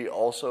wouldn't we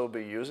also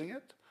be using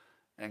it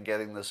and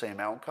getting the same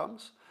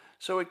outcomes?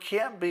 So that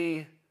can't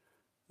be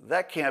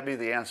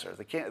the answer.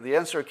 The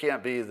answer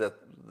can't be that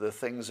the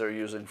things they're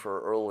using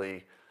for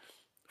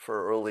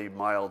early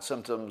mild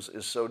symptoms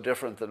is so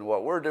different than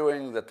what we're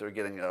doing that they're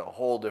getting a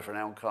whole different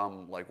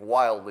outcome, like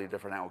wildly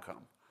different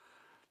outcome.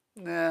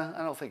 Nah,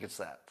 I don't think it's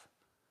that.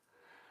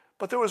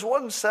 But there was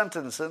one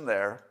sentence in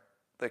there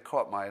that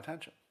caught my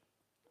attention.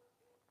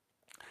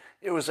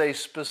 It was a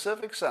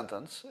specific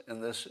sentence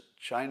in this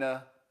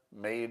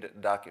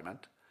China-made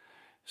document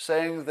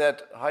saying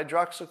that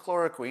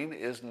hydroxychloroquine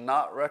is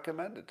not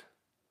recommended.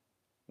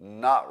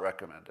 Not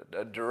recommended.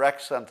 A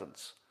direct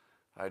sentence.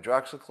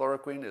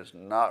 Hydroxychloroquine is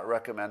not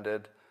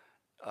recommended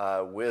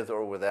with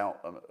or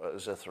without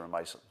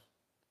azithromycin.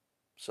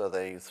 So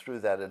they threw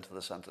that into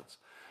the sentence.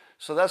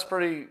 So that's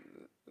pretty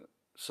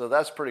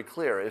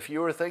clear. If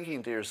you were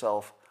thinking to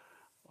yourself,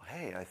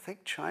 hey, I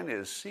think China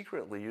is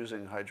secretly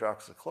using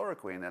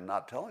hydroxychloroquine and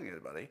not telling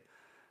anybody,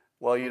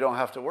 well, you don't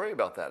have to worry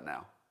about that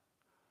now,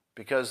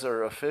 because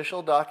their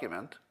official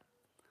document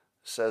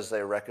says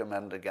they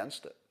recommend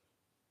against it.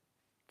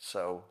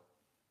 So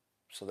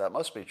that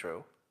must be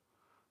true,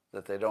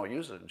 that they don't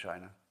use it in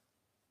China,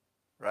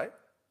 right?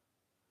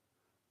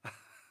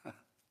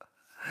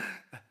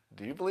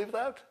 Do you believe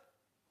that?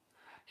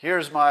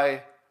 Here's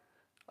my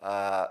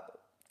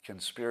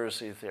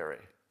conspiracy theory.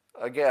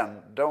 Again,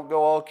 don't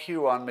go all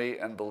Q on me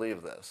and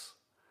believe this.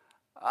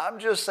 I'm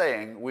just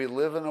saying we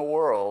live in a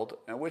world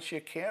in which you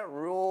can't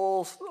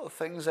rule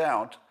things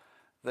out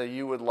that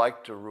you would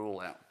like to rule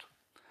out.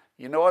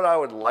 You know what I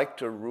would like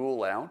to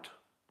rule out?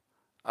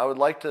 I would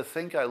like to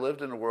think I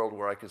lived in a world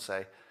where I could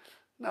say,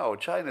 no,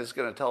 China's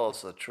going to tell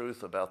us the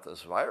truth about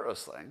this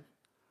virus thing.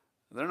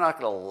 They're not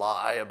going to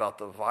lie about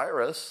the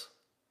virus.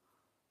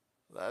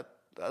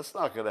 That's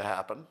not going to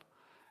happen.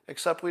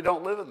 Except we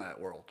don't live in that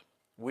world.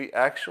 We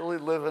actually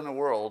live in a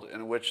world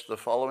in which the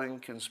following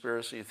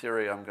conspiracy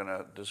theory I'm going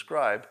to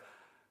describe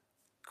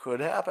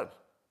could happen.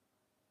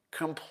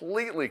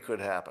 Completely could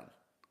happen.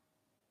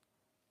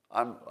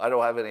 I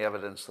don't have any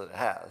evidence that it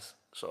has,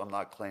 so I'm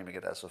not claiming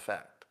it as a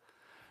fact.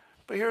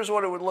 But here's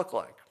what it would look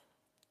like.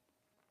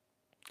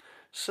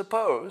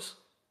 Suppose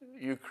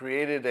you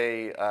created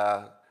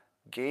a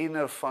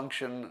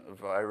gain-of-function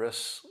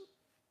virus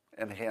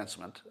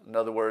enhancement. In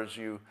other words,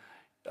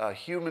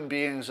 human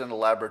beings in a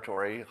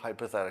laboratory,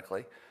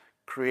 hypothetically,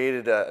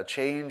 created a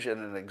change in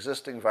an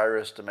existing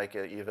virus to make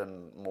it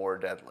even more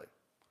deadly.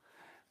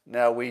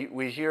 Now,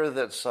 we hear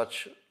that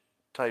such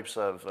types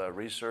of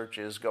research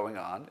is going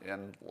on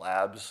in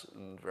labs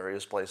in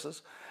various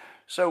places,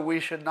 so we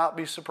should not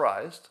be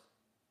surprised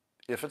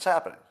if it's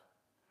happening.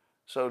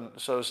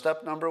 So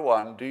step number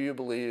one, do you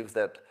believe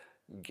that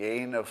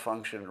gain of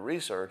function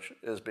research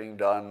is being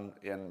done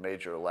in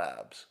major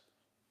labs?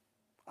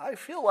 I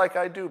feel like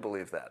I do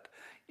believe that.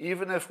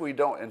 Even if we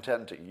don't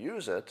intend to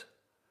use it,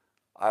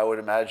 I would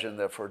imagine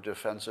that for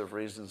defensive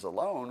reasons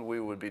alone, we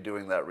would be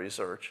doing that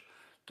research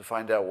to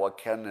find out what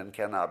can and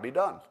cannot be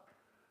done.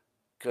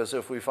 Because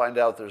if we find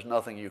out there's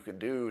nothing you can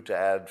do to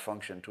add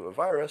function to a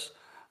virus,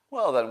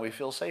 well, then we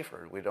feel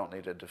safer. We don't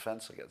need a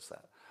defense against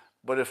that.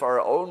 But if our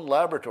own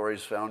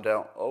laboratories found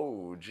out,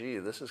 oh, gee,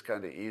 this is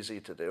kind of easy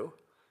to do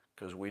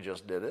because we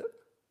just did it.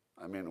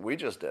 I mean, we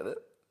just did it.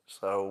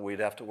 So we'd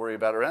have to worry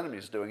about our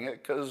enemies doing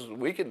it because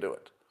we can do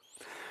it.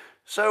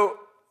 So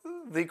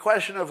the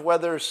question of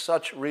whether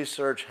such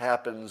research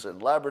happens in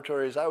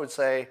laboratories, I would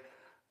say,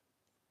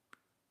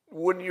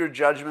 wouldn't your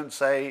judgment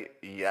say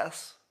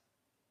yes?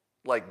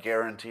 Like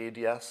guaranteed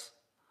yes?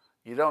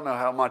 You don't know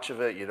how much of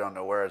it, you don't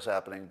know where it's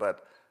happening,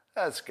 but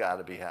that's got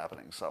to be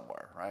happening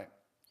somewhere, right?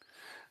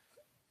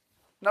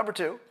 Number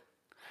two,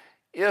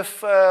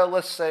 if,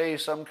 let's say,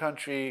 some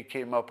country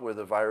came up with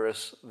a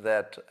virus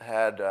that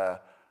had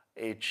a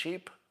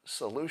cheap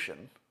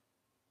solution,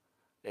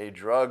 a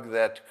drug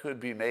that could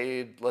be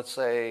made, let's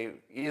say,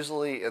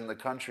 easily in the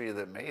country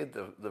that made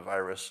the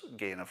virus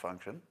gain of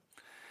function,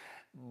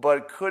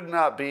 but could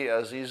not be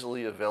as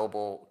easily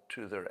available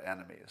to their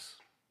enemies.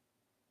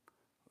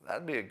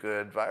 That'd be a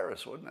good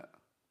virus, wouldn't it?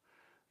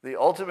 The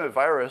ultimate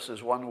virus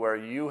is one where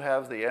you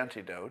have the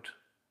antidote,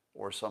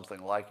 or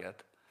something like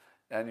it,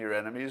 and your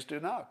enemies do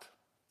not.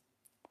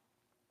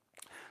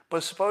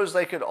 But suppose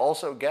they could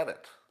also get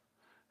it.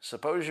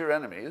 Suppose your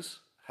enemies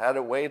had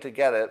a way to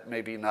get it,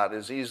 maybe not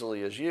as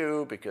easily as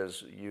you,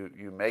 because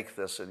you make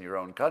this in your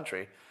own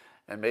country,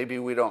 and maybe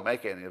we don't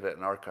make any of it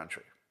in our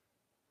country.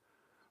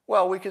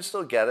 Well, we could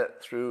still get it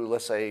through,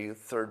 let's say,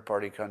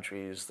 third-party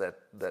countries that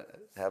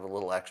have a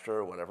little extra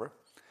or whatever.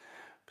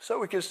 So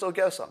we can still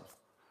get some.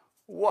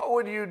 What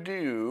would you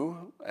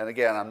do, and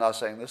again, I'm not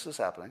saying this is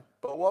happening,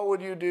 but what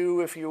would you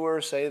do if you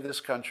were, say, this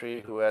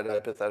country who had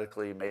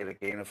hypothetically made a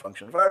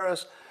gain-of-function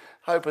virus,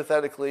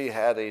 hypothetically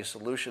had a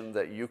solution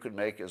that you could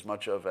make as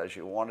much of as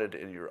you wanted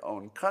in your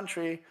own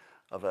country,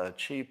 of a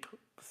cheap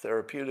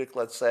therapeutic,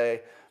 let's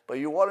say, but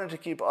you wanted to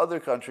keep other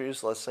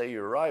countries, let's say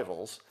your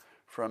rivals,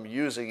 from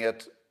using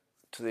it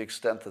to the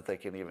extent that they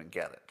can even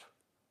get it?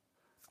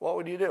 What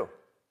would you do?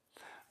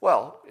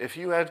 Well, if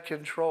you had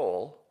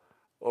control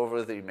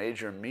over the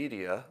major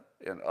media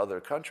in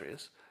other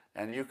countries,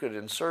 and you could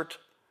insert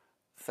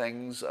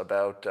things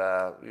about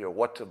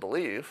what to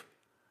believe,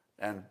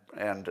 and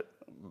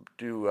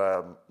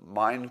do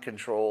mind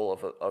control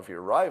of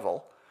your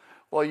rival,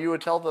 well, you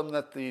would tell them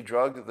that the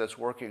drug that's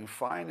working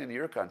fine in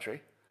your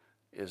country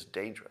is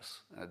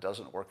dangerous, and it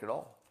doesn't work at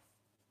all.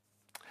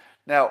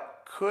 Now,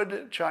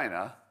 could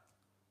China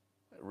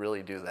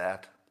really do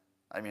that?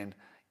 I mean,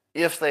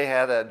 if they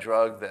had a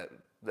drug that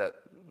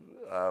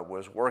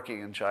was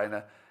working in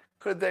China,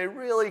 could they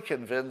really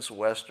convince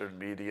Western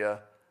media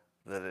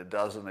that it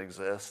doesn't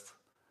exist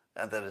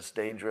and that it's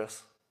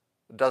dangerous?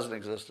 It doesn't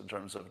exist in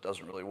terms of it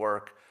doesn't really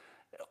work,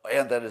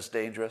 and that it's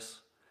dangerous.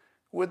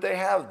 Would they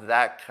have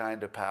that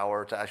kind of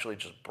power to actually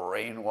just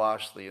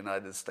brainwash the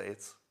United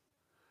States?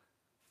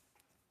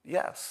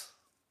 Yes.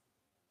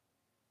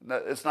 No,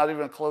 it's not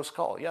even a close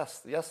call. Yes,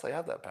 they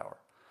have that power.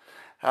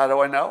 How do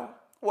I know?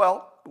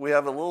 Well, we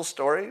have a little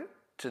story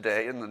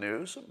today in the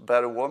news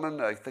about a woman,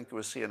 I think it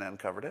was CNN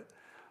covered it,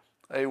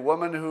 a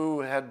woman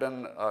who had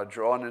been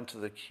drawn into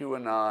the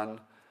QAnon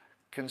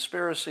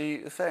conspiracy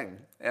thing.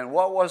 And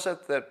what was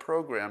it that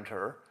programmed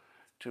her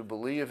to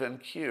believe in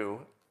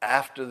Q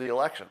after the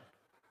election?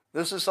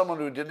 This is someone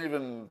who didn't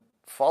even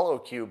follow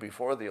Q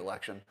before the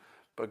election,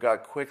 but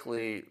got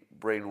quickly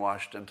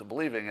brainwashed into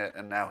believing it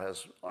and now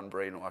has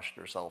unbrainwashed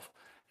herself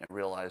and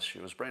realized she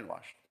was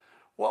brainwashed.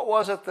 What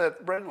was it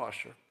that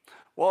brainwashed her?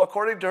 Well,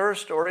 according to her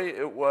story,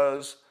 it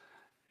was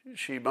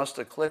she must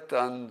have clicked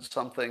on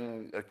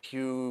something, a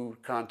Q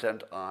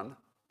content on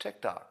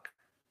TikTok.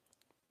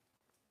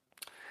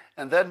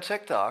 And then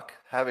TikTok,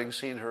 having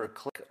seen her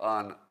click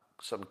on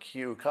some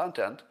Q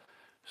content,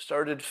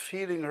 started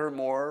feeding her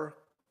more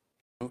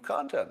Q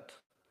content.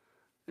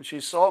 And she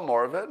saw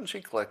more of it, and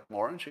she clicked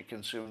more, and she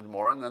consumed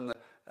more, and then the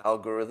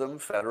algorithm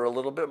fed her a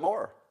little bit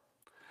more.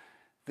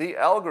 The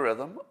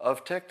algorithm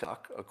of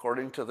TikTok,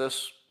 according to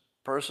this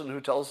person who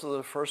tells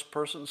the first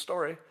person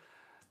story,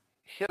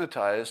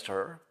 hypnotized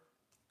her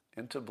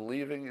into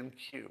believing in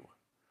Q.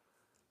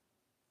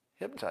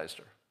 Hypnotized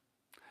her.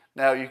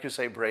 Now, you could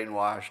say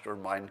brainwashed or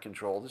mind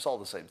controlled. It's all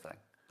the same thing.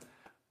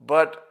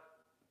 But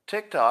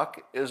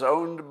TikTok is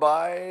owned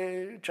by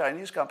a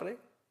Chinese company,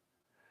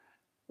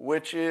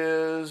 which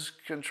is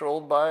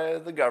controlled by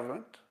the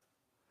government.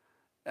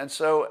 And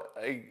so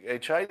a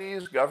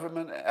Chinese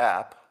government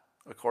app,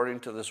 according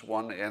to this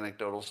one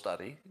anecdotal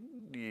study,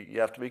 you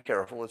have to be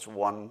careful. It's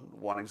one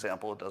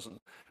example. It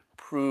doesn't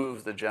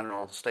prove the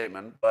general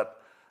statement. But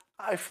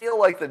I feel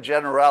like the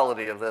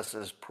generality of this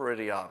is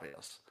pretty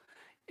obvious.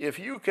 If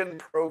you can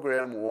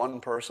program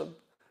one person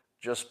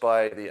just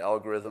by the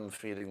algorithm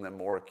feeding them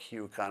more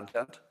Q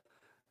content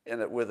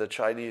with a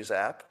Chinese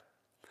app,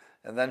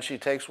 and then she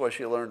takes what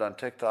she learned on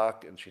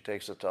TikTok and she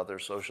takes it to other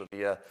social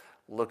media,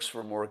 looks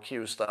for more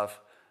Q stuff,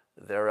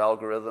 their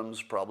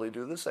algorithms probably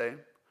do the same,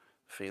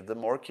 feed them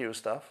more Q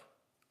stuff.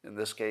 In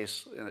this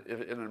case,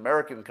 in an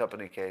American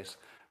company case,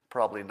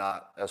 probably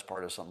not as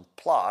part of some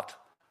plot,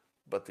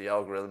 but the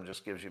algorithm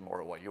just gives you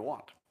more of what you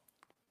want.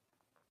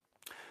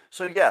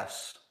 So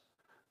yes,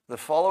 the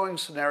following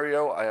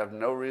scenario, I have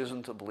no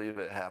reason to believe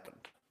it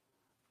happened.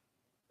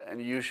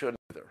 And you shouldn't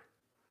either.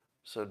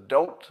 So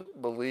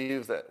don't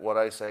believe that what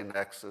I say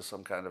next is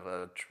some kind of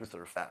a truth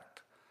or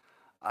fact.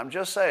 I'm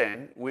just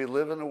saying we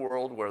live in a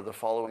world where the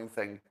following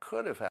thing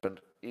could have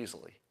happened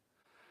easily.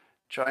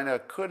 China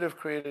could have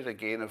created a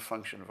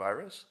gain-of-function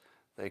virus.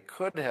 They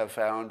could have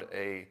found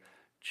a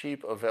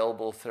cheap,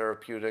 available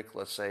therapeutic,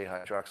 let's say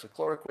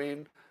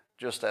hydroxychloroquine,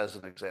 just as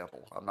an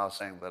example. I'm not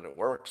saying that it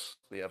works.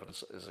 The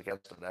evidence is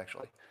against it,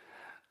 actually.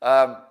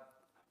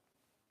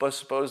 But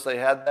suppose they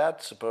had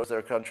that. Suppose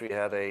their country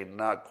had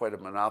not quite a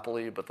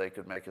monopoly, but they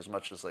could make as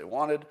much as they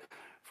wanted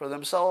for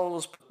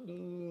themselves.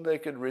 They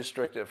could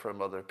restrict it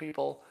from other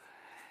people.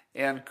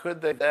 And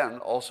could they then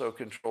also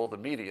control the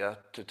media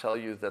to tell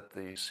you that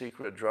the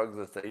secret drug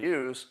that they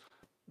use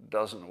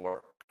doesn't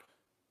work?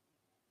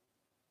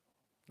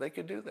 They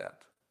could do that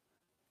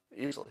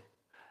easily.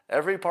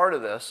 Every part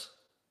of this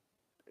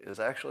is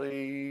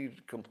actually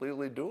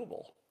completely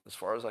doable, as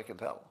far as I can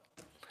tell.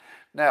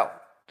 Now,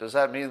 does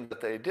that mean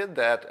that they did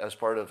that as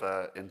part of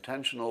an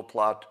intentional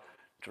plot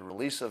to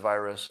release a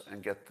virus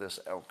and get this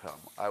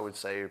outcome? I would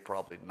say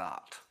probably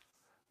not,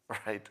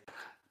 right?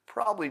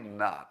 Probably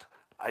not.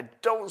 I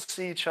don't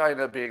see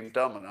China being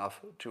dumb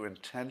enough to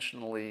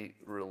intentionally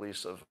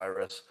release a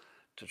virus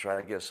to try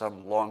to get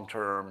some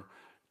long-term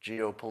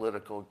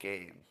geopolitical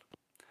gain.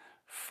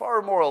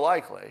 Far more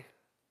likely,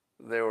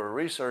 they were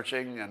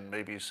researching and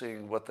maybe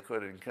seeing what they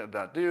could and could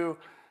not do,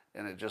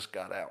 and it just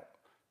got out.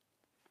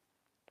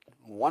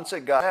 Once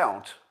it got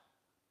out,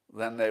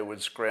 then they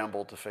would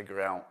scramble to figure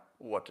out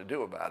what to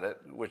do about it,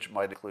 which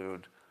might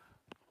include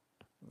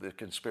the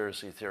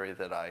conspiracy theory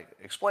that I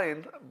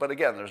explained. But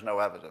again, there's no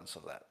evidence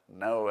of that.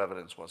 No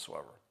evidence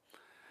whatsoever.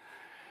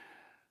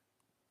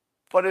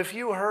 But if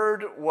you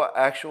heard what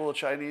actual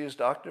Chinese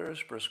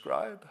doctors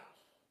prescribe,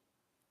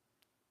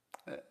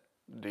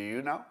 do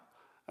you know?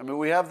 I mean,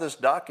 we have this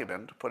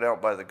document put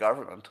out by the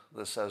government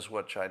that says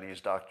what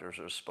Chinese doctors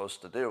are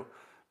supposed to do.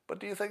 But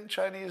do you think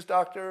Chinese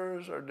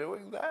doctors are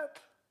doing that?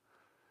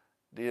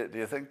 Do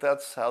you think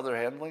that's how they're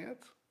handling it?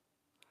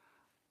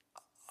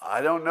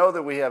 I don't know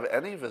that we have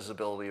any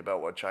visibility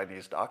about what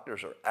Chinese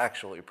doctors are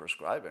actually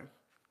prescribing.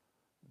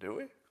 Do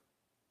we?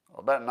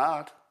 I'll bet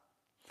not.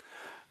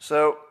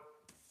 So,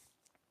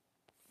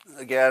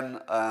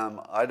 again,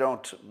 I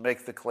don't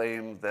make the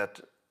claim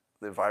that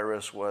the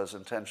virus was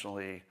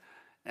intentionally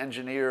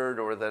engineered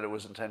or that it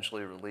was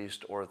intentionally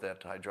released or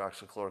that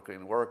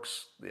hydroxychloroquine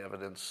works. The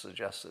evidence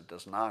suggests it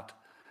does not.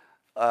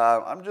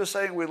 I'm just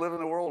saying we live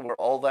in a world where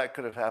all that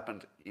could have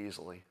happened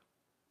easily.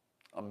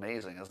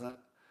 Amazing, isn't it?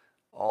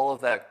 All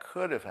of that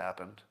could have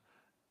happened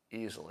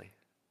easily.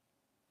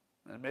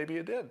 And maybe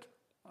it did.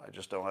 I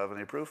just don't have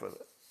any proof of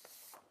it.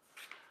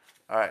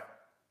 All right.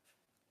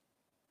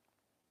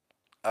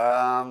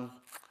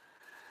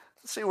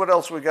 Let's see what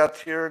else we got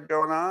here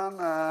going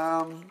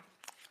on.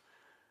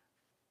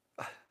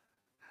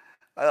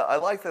 I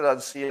like that on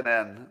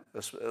CNN,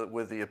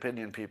 with the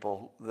opinion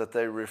people, that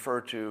they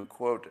refer to,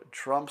 quote,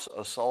 Trump's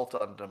assault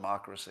on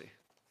democracy.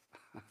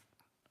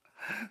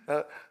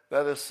 That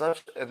is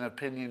such an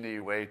opinion-y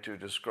way to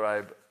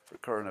describe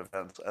current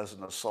events, as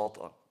an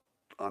assault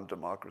on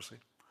democracy.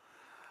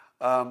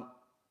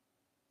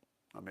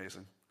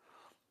 Amazing.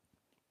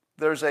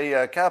 There's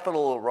a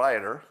Capitol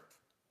rioter.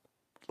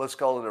 Let's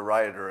call it a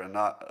rioter and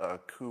not a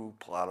coup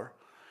plotter.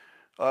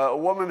 A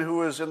woman who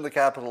was in the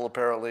Capitol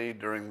apparently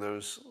during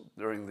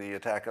the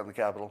attack on the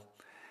Capitol,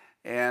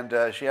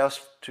 and she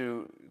asked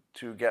to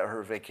get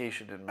her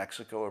vacation in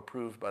Mexico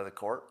approved by the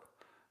court,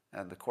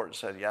 and the court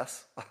said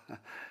yes.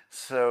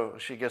 So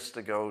she gets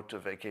to go to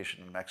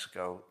vacation in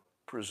Mexico,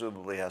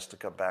 presumably has to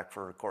come back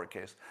for her court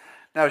case.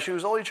 Now, she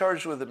was only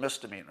charged with a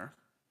misdemeanor.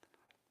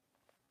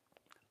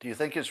 Do you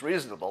think it's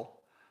reasonable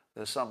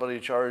that somebody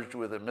charged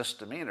with a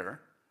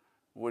misdemeanor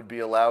would be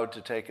allowed to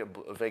take a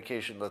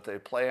vacation that they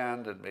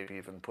planned and maybe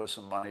even put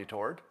some money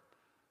toward?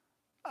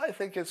 I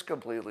think it's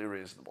completely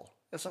reasonable.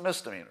 It's a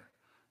misdemeanor.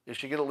 Is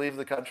she going to leave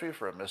the country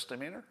for a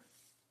misdemeanor?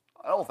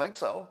 I don't think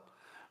so.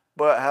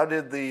 But how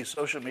did the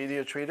social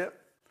media treat it?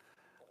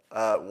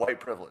 White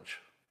privilege.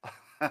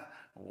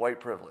 White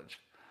privilege.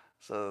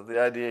 So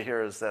the idea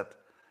here is that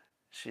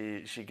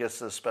she gets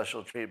this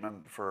special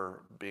treatment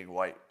for being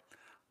white.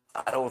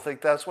 I don't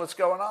think that's what's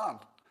going on.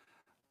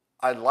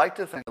 I'd like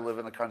to think I live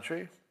in a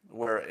country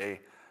where a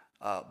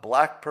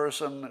black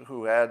person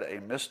who had a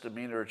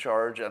misdemeanor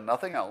charge and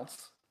nothing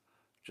else,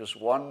 just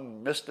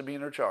one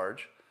misdemeanor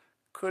charge,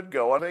 could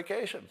go on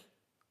vacation.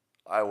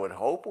 I would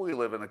hope we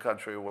live in a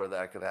country where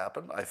that could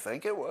happen. I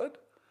think it would.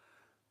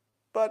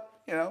 But,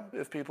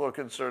 if people are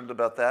concerned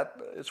about that,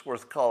 it's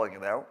worth calling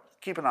it out.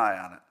 Keep an eye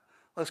on it.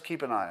 Let's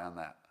keep an eye on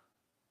that.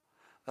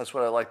 That's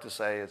what I like to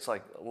say. It's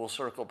like, we'll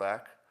circle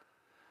back.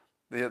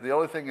 The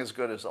only thing as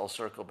good as I'll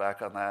circle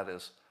back on that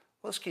is,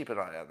 let's keep an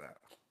eye on that.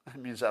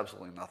 It means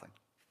absolutely nothing.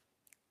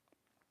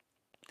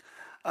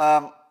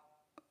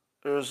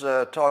 There's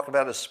talk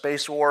about a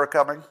space war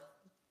coming.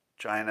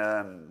 China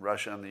and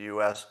Russia and the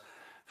U.S.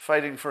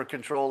 fighting for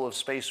control of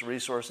space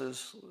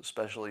resources,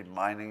 especially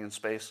mining in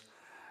space.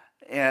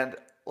 And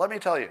let me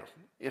tell you,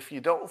 if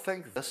you don't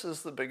think this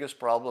is the biggest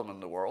problem in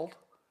the world,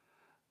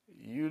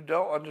 you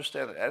don't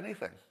understand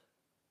anything.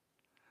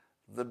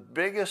 The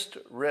biggest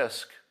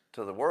risk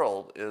to the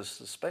world is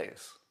the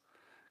space.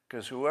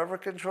 Because whoever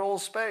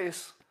controls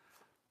space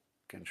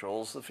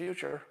controls the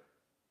future.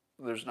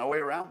 There's no way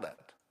around that.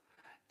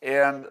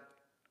 And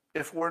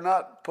if we're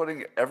not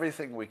putting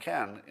everything we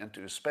can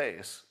into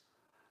space,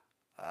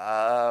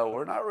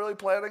 we're not really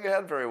planning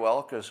ahead very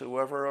well, because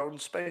whoever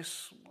owns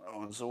space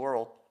owns the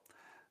world.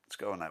 It's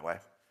going that way.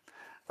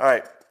 All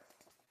right.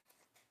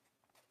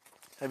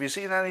 Have you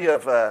seen any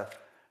of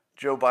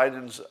Joe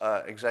Biden's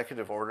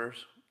executive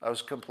orders? I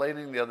was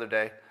complaining the other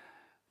day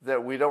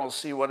that we don't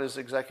see what his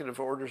executive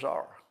orders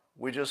are.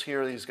 We just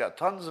hear he's got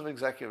tons of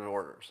executive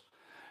orders.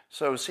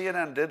 So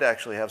CNN did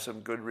actually have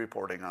some good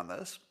reporting on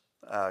this.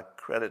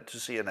 Credit to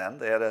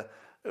CNN.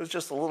 It was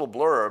just a little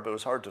blurb. It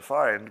was hard to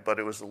find, but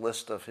it was a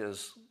list of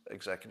his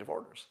executive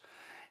orders.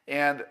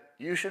 And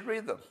you should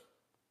read them.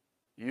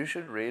 You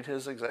should read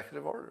his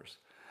executive orders.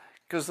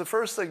 Because the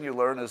first thing you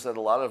learn is that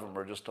a lot of them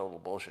are just total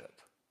bullshit.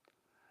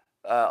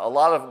 A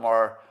lot of them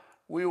are,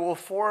 we will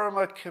form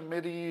a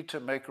committee to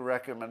make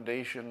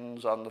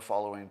recommendations on the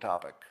following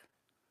topic,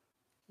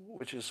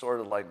 which is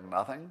sort of like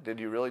nothing. Did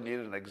you really need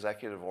an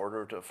executive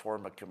order to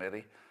form a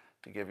committee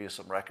to give you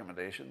some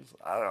recommendations?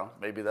 I don't know.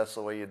 Maybe that's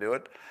the way you do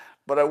it.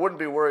 But I wouldn't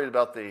be worried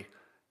about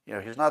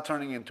he's not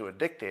turning into a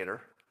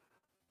dictator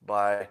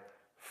by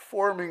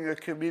forming a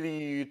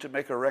committee to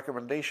make a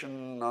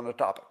recommendation on a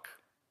topic.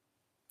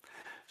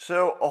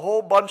 So a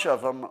whole bunch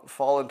of them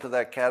fall into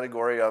that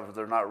category of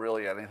they're not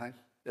really anything.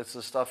 It's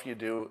the stuff you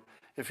do.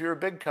 If you're a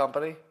big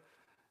company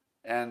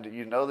and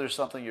you know there's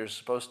something you're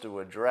supposed to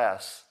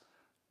address,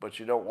 but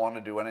you don't want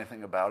to do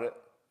anything about it,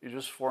 you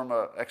just form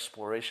an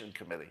exploration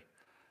committee.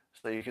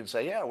 So you can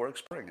say, yeah, we're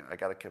exploring it. I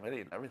got a committee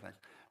and everything.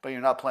 But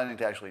you're not planning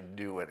to actually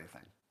do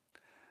anything.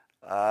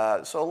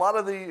 So a lot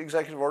of the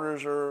executive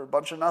orders are a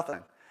bunch of nothing.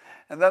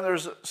 And then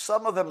there's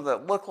some of them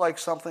that look like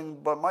something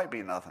but might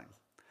be nothing.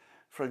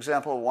 For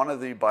example, one of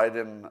the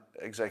Biden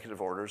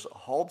executive orders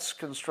halts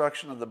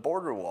construction of the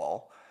border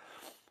wall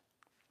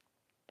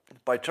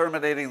by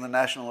terminating the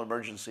national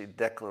emergency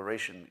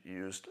declaration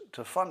used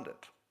to fund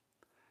it.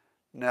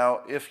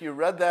 Now, if you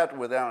read that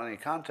without any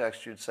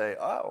context, you'd say,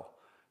 oh,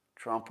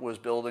 Trump was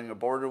building a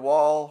border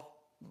wall,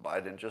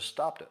 Biden just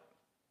stopped it.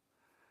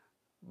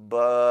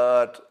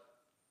 But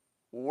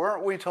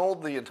weren't we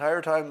told the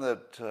entire time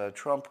that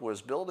Trump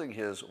was building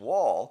his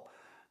wall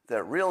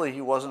that really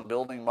he wasn't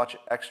building much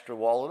extra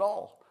wall at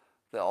all?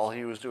 That all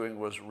he was doing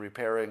was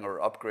repairing or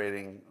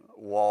upgrading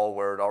wall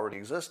where it already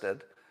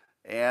existed,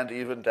 and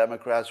even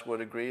Democrats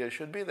would agree it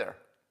should be there.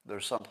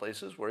 There's some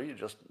places where you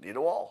just need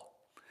a wall.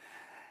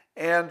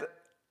 And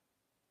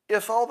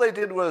if all they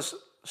did was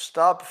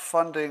stop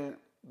funding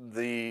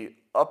the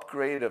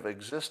upgrade of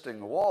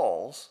existing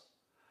walls,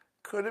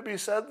 could it be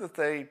said that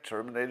they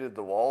terminated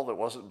the wall that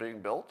wasn't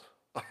being built?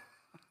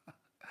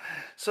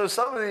 So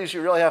some of these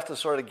you really have to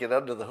sort of get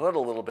under the hood a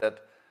little bit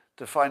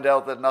to find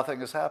out that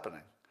nothing is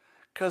happening.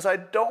 Because I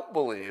don't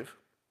believe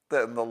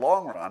that in the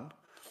long run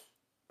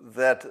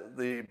that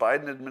the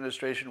Biden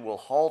administration will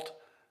halt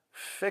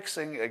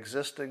fixing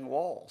existing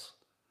walls.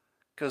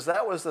 Because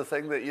that was the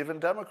thing that even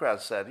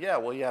Democrats said, yeah,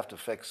 well, you have to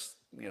fix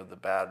the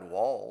bad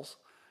walls.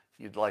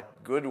 You'd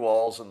like good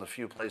walls in the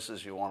few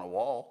places you want a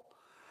wall.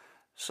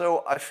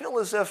 So I feel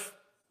as if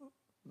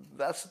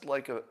that's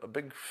like a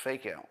big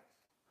fake out.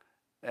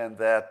 And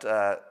that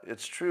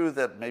it's true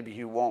that maybe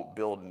he won't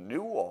build a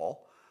new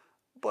wall,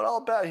 but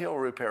I'll bet he'll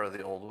repair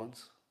the old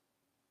ones.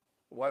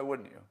 Why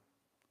wouldn't you?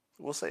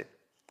 We'll see.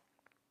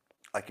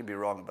 I could be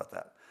wrong about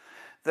that.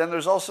 Then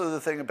there's also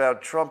the thing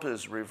about Trump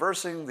is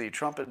reversing the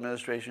Trump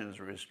administration's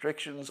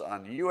restrictions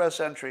on U.S.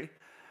 entry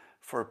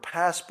for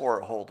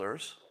passport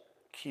holders,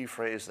 key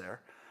phrase there,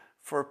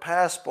 for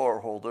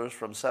passport holders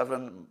from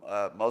 7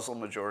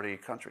 Muslim-majority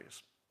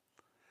countries.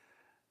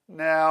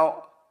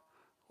 Now,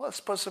 let's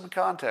put some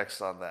context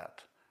on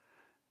that.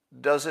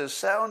 Does it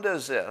sound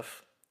as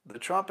if the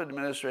Trump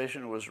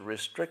administration was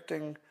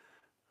restricting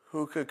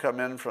who could come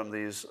in from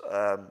these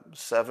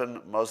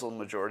 7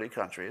 Muslim-majority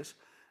countries,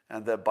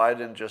 and that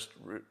Biden just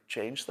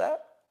changed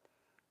that?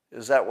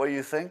 Is that what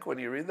you think when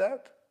you read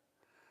that?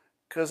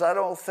 Because I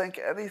don't think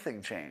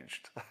anything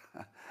changed.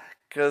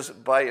 Because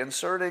by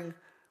inserting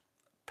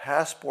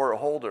passport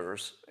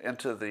holders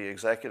into the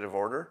executive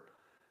order,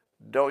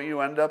 don't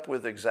you end up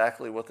with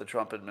exactly what the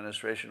Trump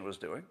administration was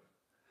doing?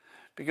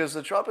 Because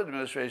the Trump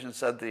administration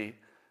said the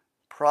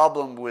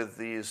problem with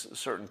these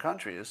certain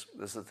countries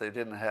is that they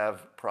didn't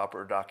have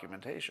proper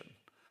documentation.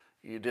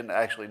 You didn't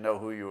actually know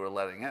who you were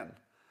letting in.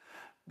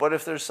 But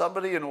if there's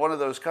somebody in one of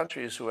those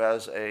countries who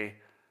has a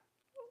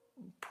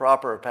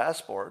proper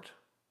passport,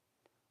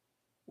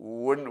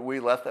 wouldn't we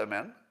let them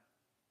in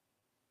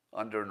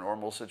under a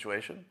normal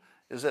situation?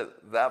 Is it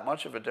that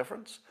much of a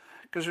difference?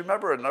 Because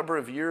remember, a number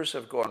of years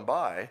have gone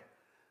by.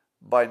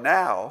 By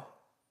now,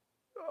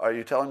 are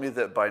you telling me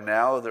that by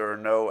now there are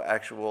no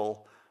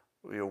actual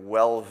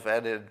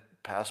well-vetted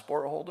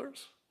passport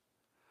holders?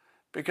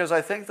 Because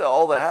I think that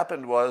all that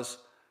happened was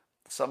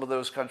some of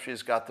those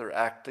countries got their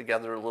act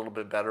together a little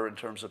bit better in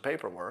terms of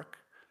paperwork.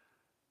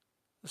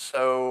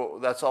 So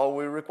that's all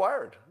we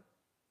required.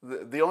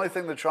 The only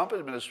thing the Trump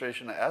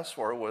administration asked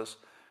for was,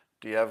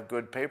 do you have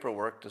good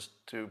paperwork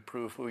to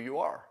prove who you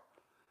are?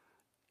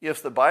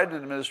 If the Biden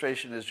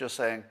administration is just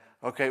saying,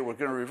 okay, we're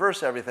going to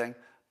reverse everything,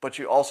 but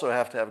you also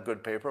have to have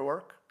good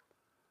paperwork,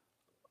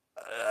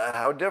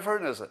 how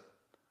different is it?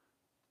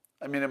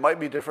 I mean, it might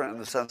be different in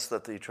the sense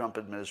that the Trump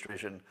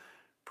administration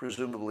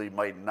presumably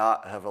might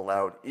not have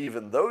allowed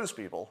even those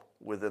people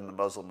within the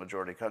Muslim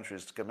majority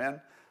countries to come in.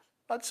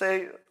 I'd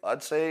say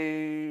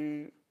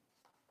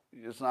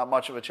it's not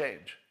much of a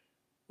change.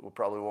 We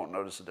probably won't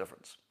notice a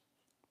difference.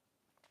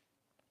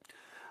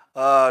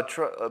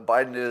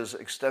 Biden is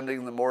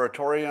extending the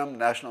moratorium,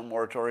 national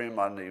moratorium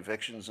on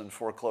evictions and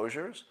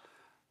foreclosures.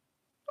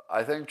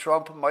 I think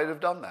Trump might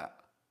have done that,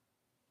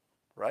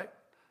 right?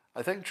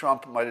 I think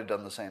Trump might have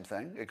done the same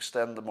thing,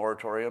 extend the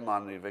moratorium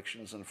on the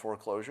evictions and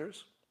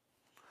foreclosures.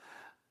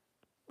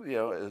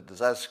 Does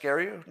that scare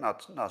you?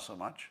 Not so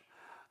much.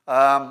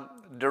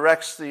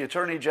 Directs the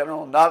Attorney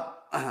General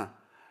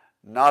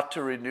not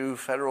to renew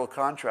federal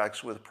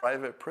contracts with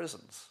private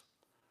prisons.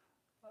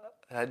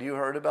 Had you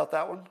heard about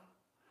that one?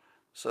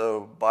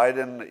 So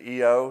Biden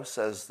EO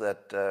says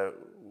that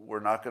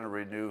we're not going to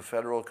renew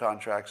federal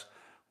contracts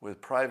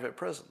with private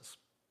prisons.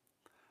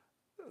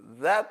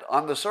 That,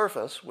 on the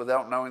surface,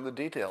 without knowing the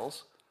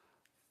details,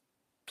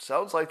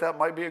 sounds like that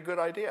might be a good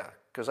idea.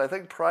 Because I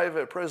think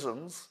private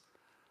prisons,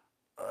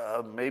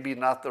 maybe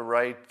not the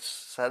right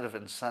set of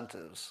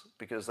incentives,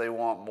 because they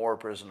want more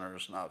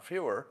prisoners, not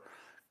fewer,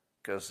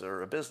 because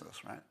they're a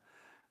business, right?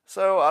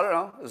 So I don't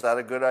know, is that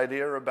a good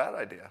idea or a bad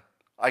idea?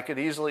 I could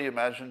easily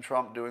imagine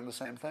Trump doing the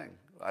same thing.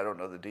 I don't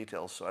know the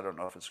details, so I don't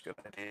know if it's a good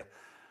idea.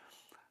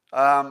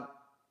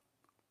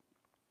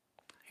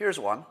 Here's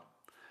one.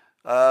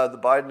 The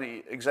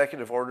Biden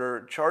executive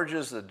order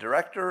charges the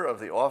director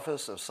of the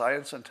Office of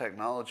Science and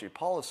Technology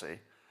Policy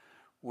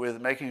with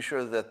making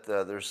sure that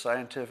there's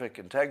scientific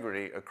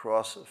integrity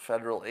across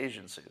federal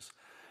agencies.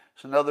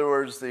 So in other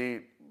words,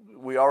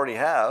 we already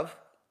have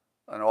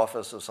an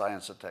Office of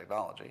Science and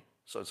Technology,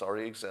 so it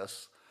already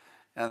exists,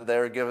 and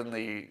they're given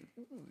the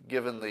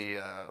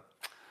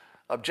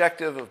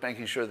objective of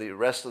making sure the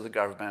rest of the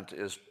government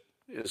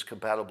is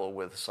compatible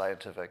with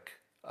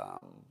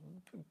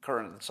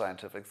current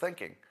scientific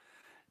thinking.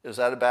 Is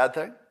that a bad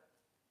thing?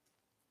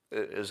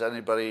 Is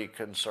anybody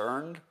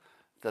concerned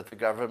that the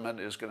government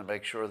is going to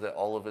make sure that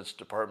all of its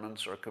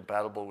departments are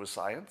compatible with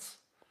science?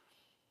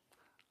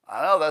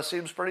 I don't know, that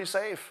seems pretty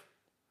safe.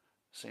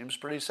 Seems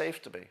pretty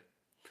safe to me.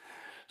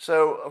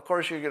 So, of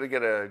course, you're going to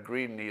get a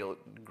Green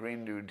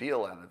New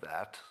Deal out of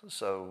that.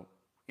 So,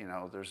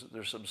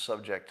 there's some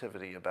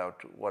subjectivity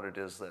about what it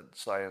is that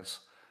science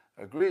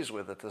agrees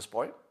with at this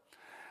point.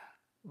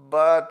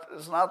 But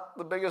it's not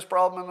the biggest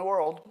problem in the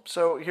world.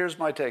 So here's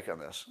my take on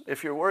this.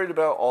 If you're worried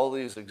about all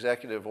these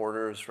executive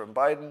orders from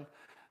Biden,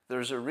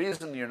 there's a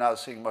reason you're not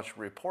seeing much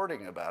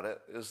reporting about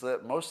it, is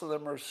that most of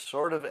them are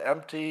sort of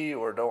empty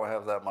or don't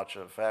have that much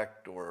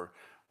effect, or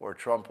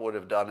Trump would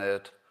have done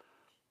it,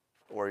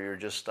 or you're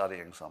just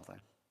studying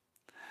something.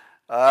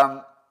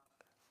 All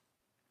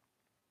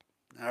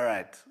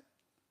right.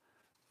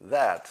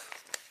 That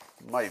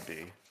might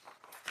be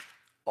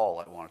all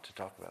I wanted to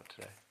talk about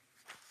today.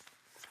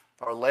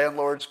 Are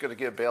landlords going to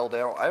get bailed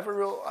out? I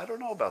don't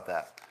know about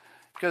that.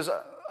 Because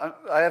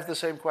I have the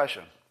same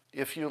question.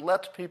 If you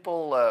let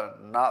people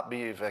not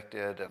be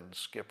evicted and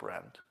skip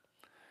rent,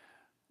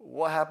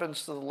 what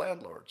happens to the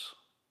landlords?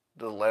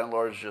 Do the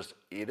landlords just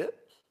eat it?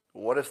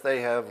 What if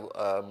they have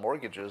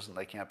mortgages and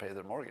they can't pay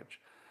their mortgage?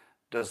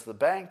 Does the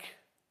bank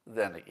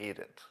then eat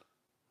it?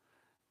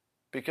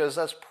 Because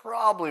that's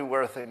probably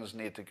where things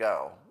need to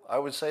go. I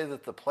would say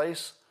that the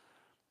place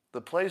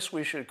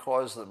we should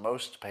cause the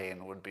most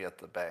pain would be at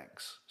the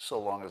banks, so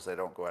long as they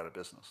don't go out of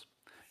business.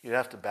 You'd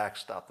have to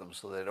backstop them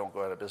so they don't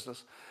go out of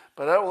business.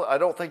 But I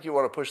don't think you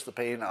want to push the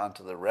pain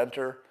onto the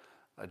renter.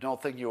 I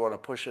don't think you want to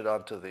push it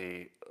onto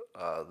the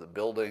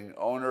building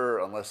owner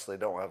unless they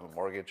don't have a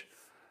mortgage.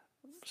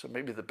 So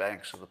maybe the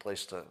banks are the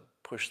place to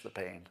push the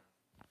pain.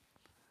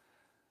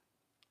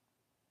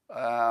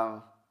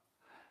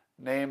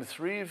 Name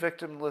 3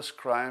 victimless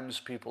crimes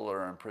people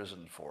are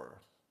imprisoned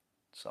for,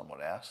 someone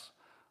asks.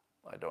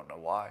 I don't know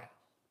why.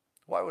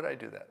 Why would I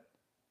do that?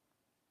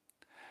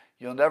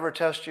 You'll never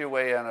test your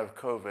way out of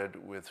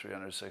COVID with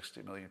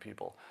 360 million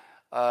people.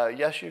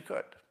 Yes, you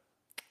could.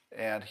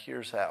 And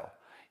here's how.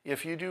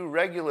 If you do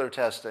regular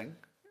testing,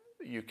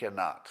 you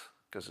cannot,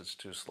 because it's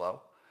too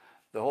slow.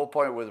 The whole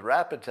point with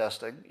rapid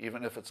testing,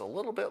 even if it's a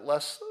little bit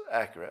less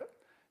accurate,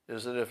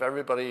 is that if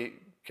everybody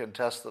can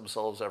test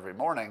themselves every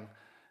morning,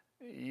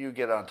 you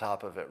get on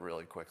top of it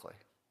really quickly.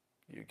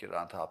 You get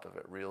on top of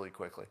it really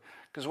quickly.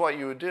 Because what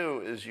you would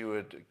do is you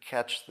would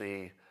catch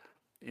the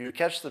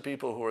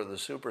people who are the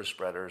super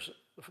spreaders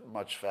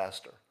much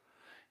faster.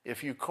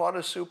 If you caught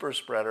a super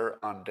spreader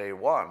on day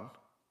 1,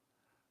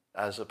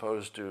 as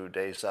opposed to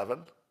day 7,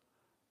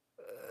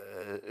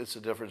 it's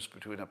a difference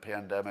between a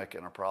pandemic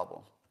and a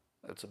problem.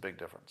 It's a big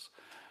difference.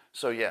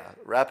 So yeah,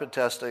 rapid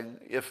testing,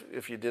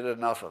 if you did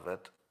enough of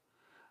it,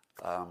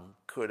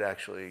 could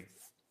actually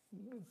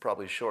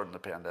probably shorten the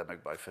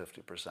pandemic by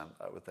 50%,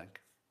 I would think.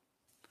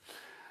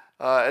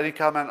 Any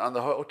comment on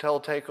the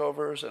hotel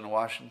takeovers in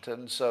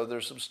Washington? So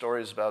there's some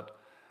stories about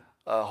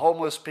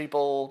homeless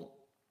people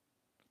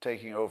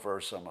taking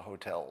over some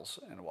hotels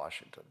in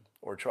Washington,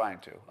 or trying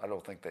to. I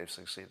don't think they've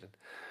succeeded.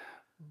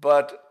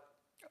 But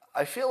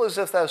I feel as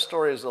if that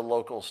story is a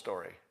local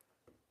story.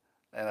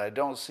 And I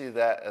don't see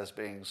that as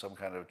being some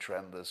kind of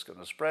trend that's going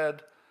to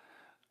spread.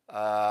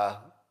 And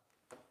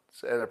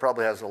it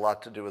probably has a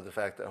lot to do with the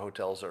fact that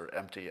hotels are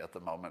empty at the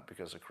moment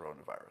because of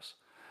coronavirus.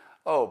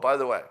 Oh, by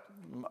the way,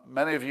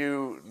 many of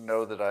you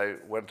know that I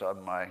went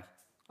on my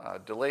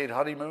delayed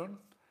honeymoon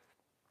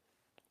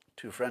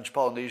to French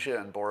Polynesia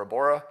and Bora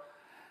Bora.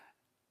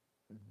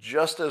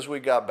 Just as we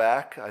got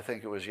back, I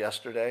think it was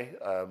yesterday,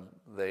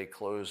 they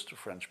closed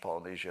French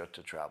Polynesia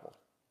to travel.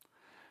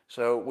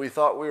 So we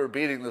thought we were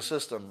beating the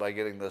system by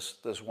getting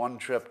this one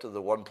trip to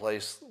the one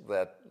place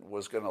that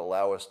was going to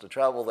allow us to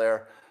travel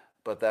there,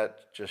 but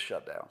that just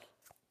shut down.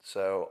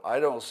 So I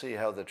don't see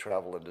how the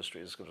travel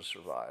industry is going to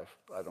survive.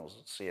 I don't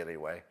see any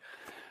way.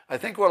 I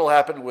think what will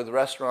happen with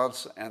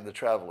restaurants and the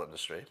travel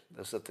industry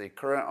is that the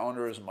current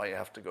owners might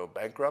have to go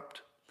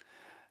bankrupt,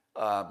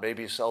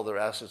 maybe sell their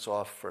assets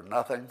off for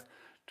nothing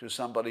to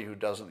somebody who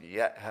doesn't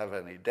yet have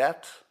any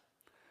debt,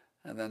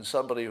 and then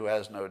somebody who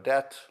has no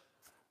debt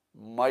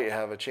might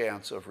have a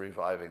chance of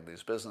reviving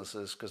these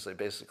businesses because they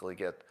basically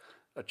get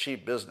a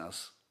cheap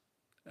business.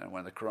 And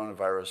when the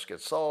coronavirus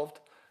gets solved,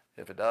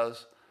 if it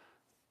does,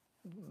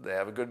 they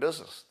have a good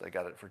business. They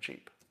got it for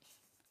cheap.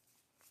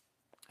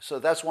 So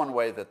that's one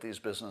way that these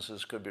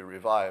businesses could be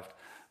revived.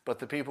 But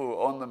the people who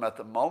own them at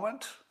the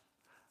moment,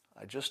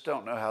 I just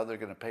don't know how they're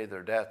going to pay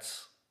their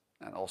debts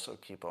and also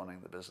keep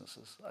owning the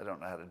businesses. I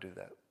don't know how to do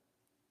that.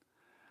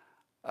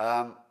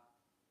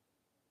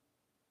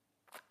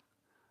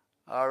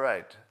 All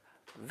right.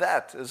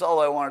 That is all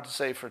I wanted to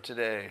say for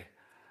today.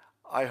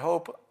 I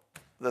hope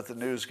that the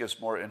news gets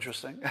more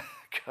interesting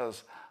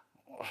because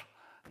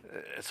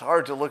it's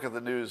hard to look at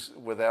the news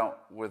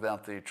without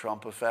the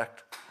Trump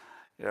effect.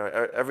 You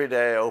know, every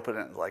day I open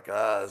it and like,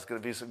 there's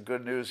going to be some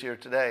good news here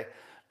today.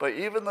 But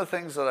even the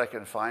things that I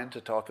can find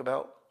to talk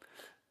about,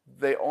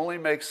 they only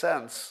make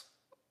sense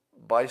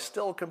by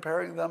still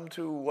comparing them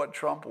to what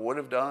Trump would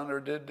have done or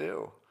did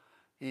do.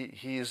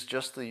 He's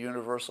just the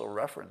universal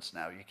reference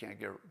now. You can't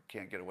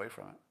get away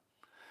from it.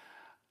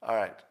 All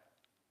right.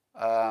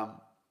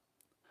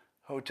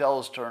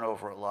 Hotels turn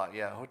over a lot.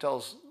 Yeah,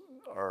 hotels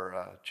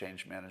are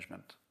change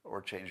management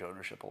or change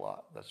ownership a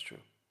lot. That's true.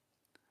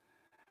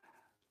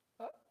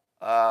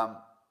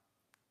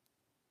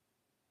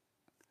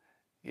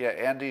 Yeah,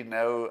 Andy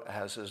Ngo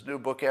has his new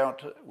book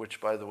out,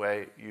 which, by the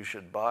way, you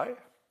should buy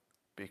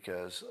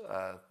because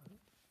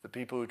the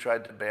people who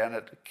tried to ban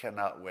it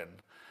cannot win.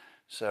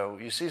 So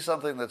you see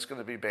something that's going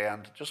to be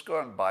banned, just go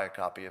out and buy a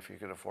copy if you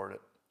can afford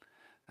it.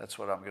 That's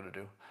what I'm going to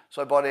do.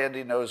 So I bought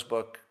Andy Ngo's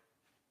book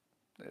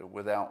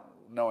without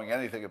knowing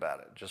anything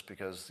about it, just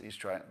because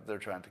they're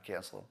trying to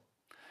cancel him.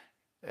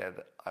 And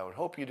I would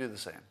hope you do the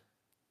same.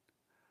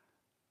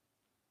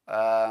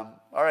 All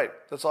right,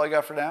 that's all I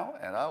got for now,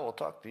 and I will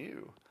talk to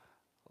you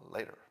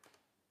later.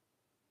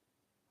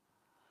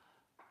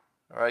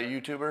 All right,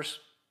 YouTubers,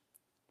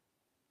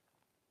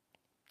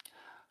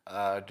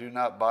 do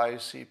not buy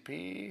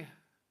CP.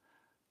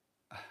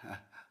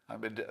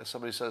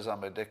 Somebody says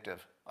I'm addictive.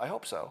 I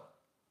hope so.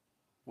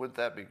 Wouldn't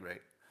that be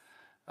great?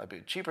 I'd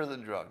be cheaper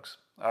than drugs.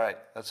 All right,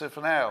 that's it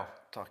for now.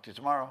 Talk to you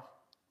tomorrow.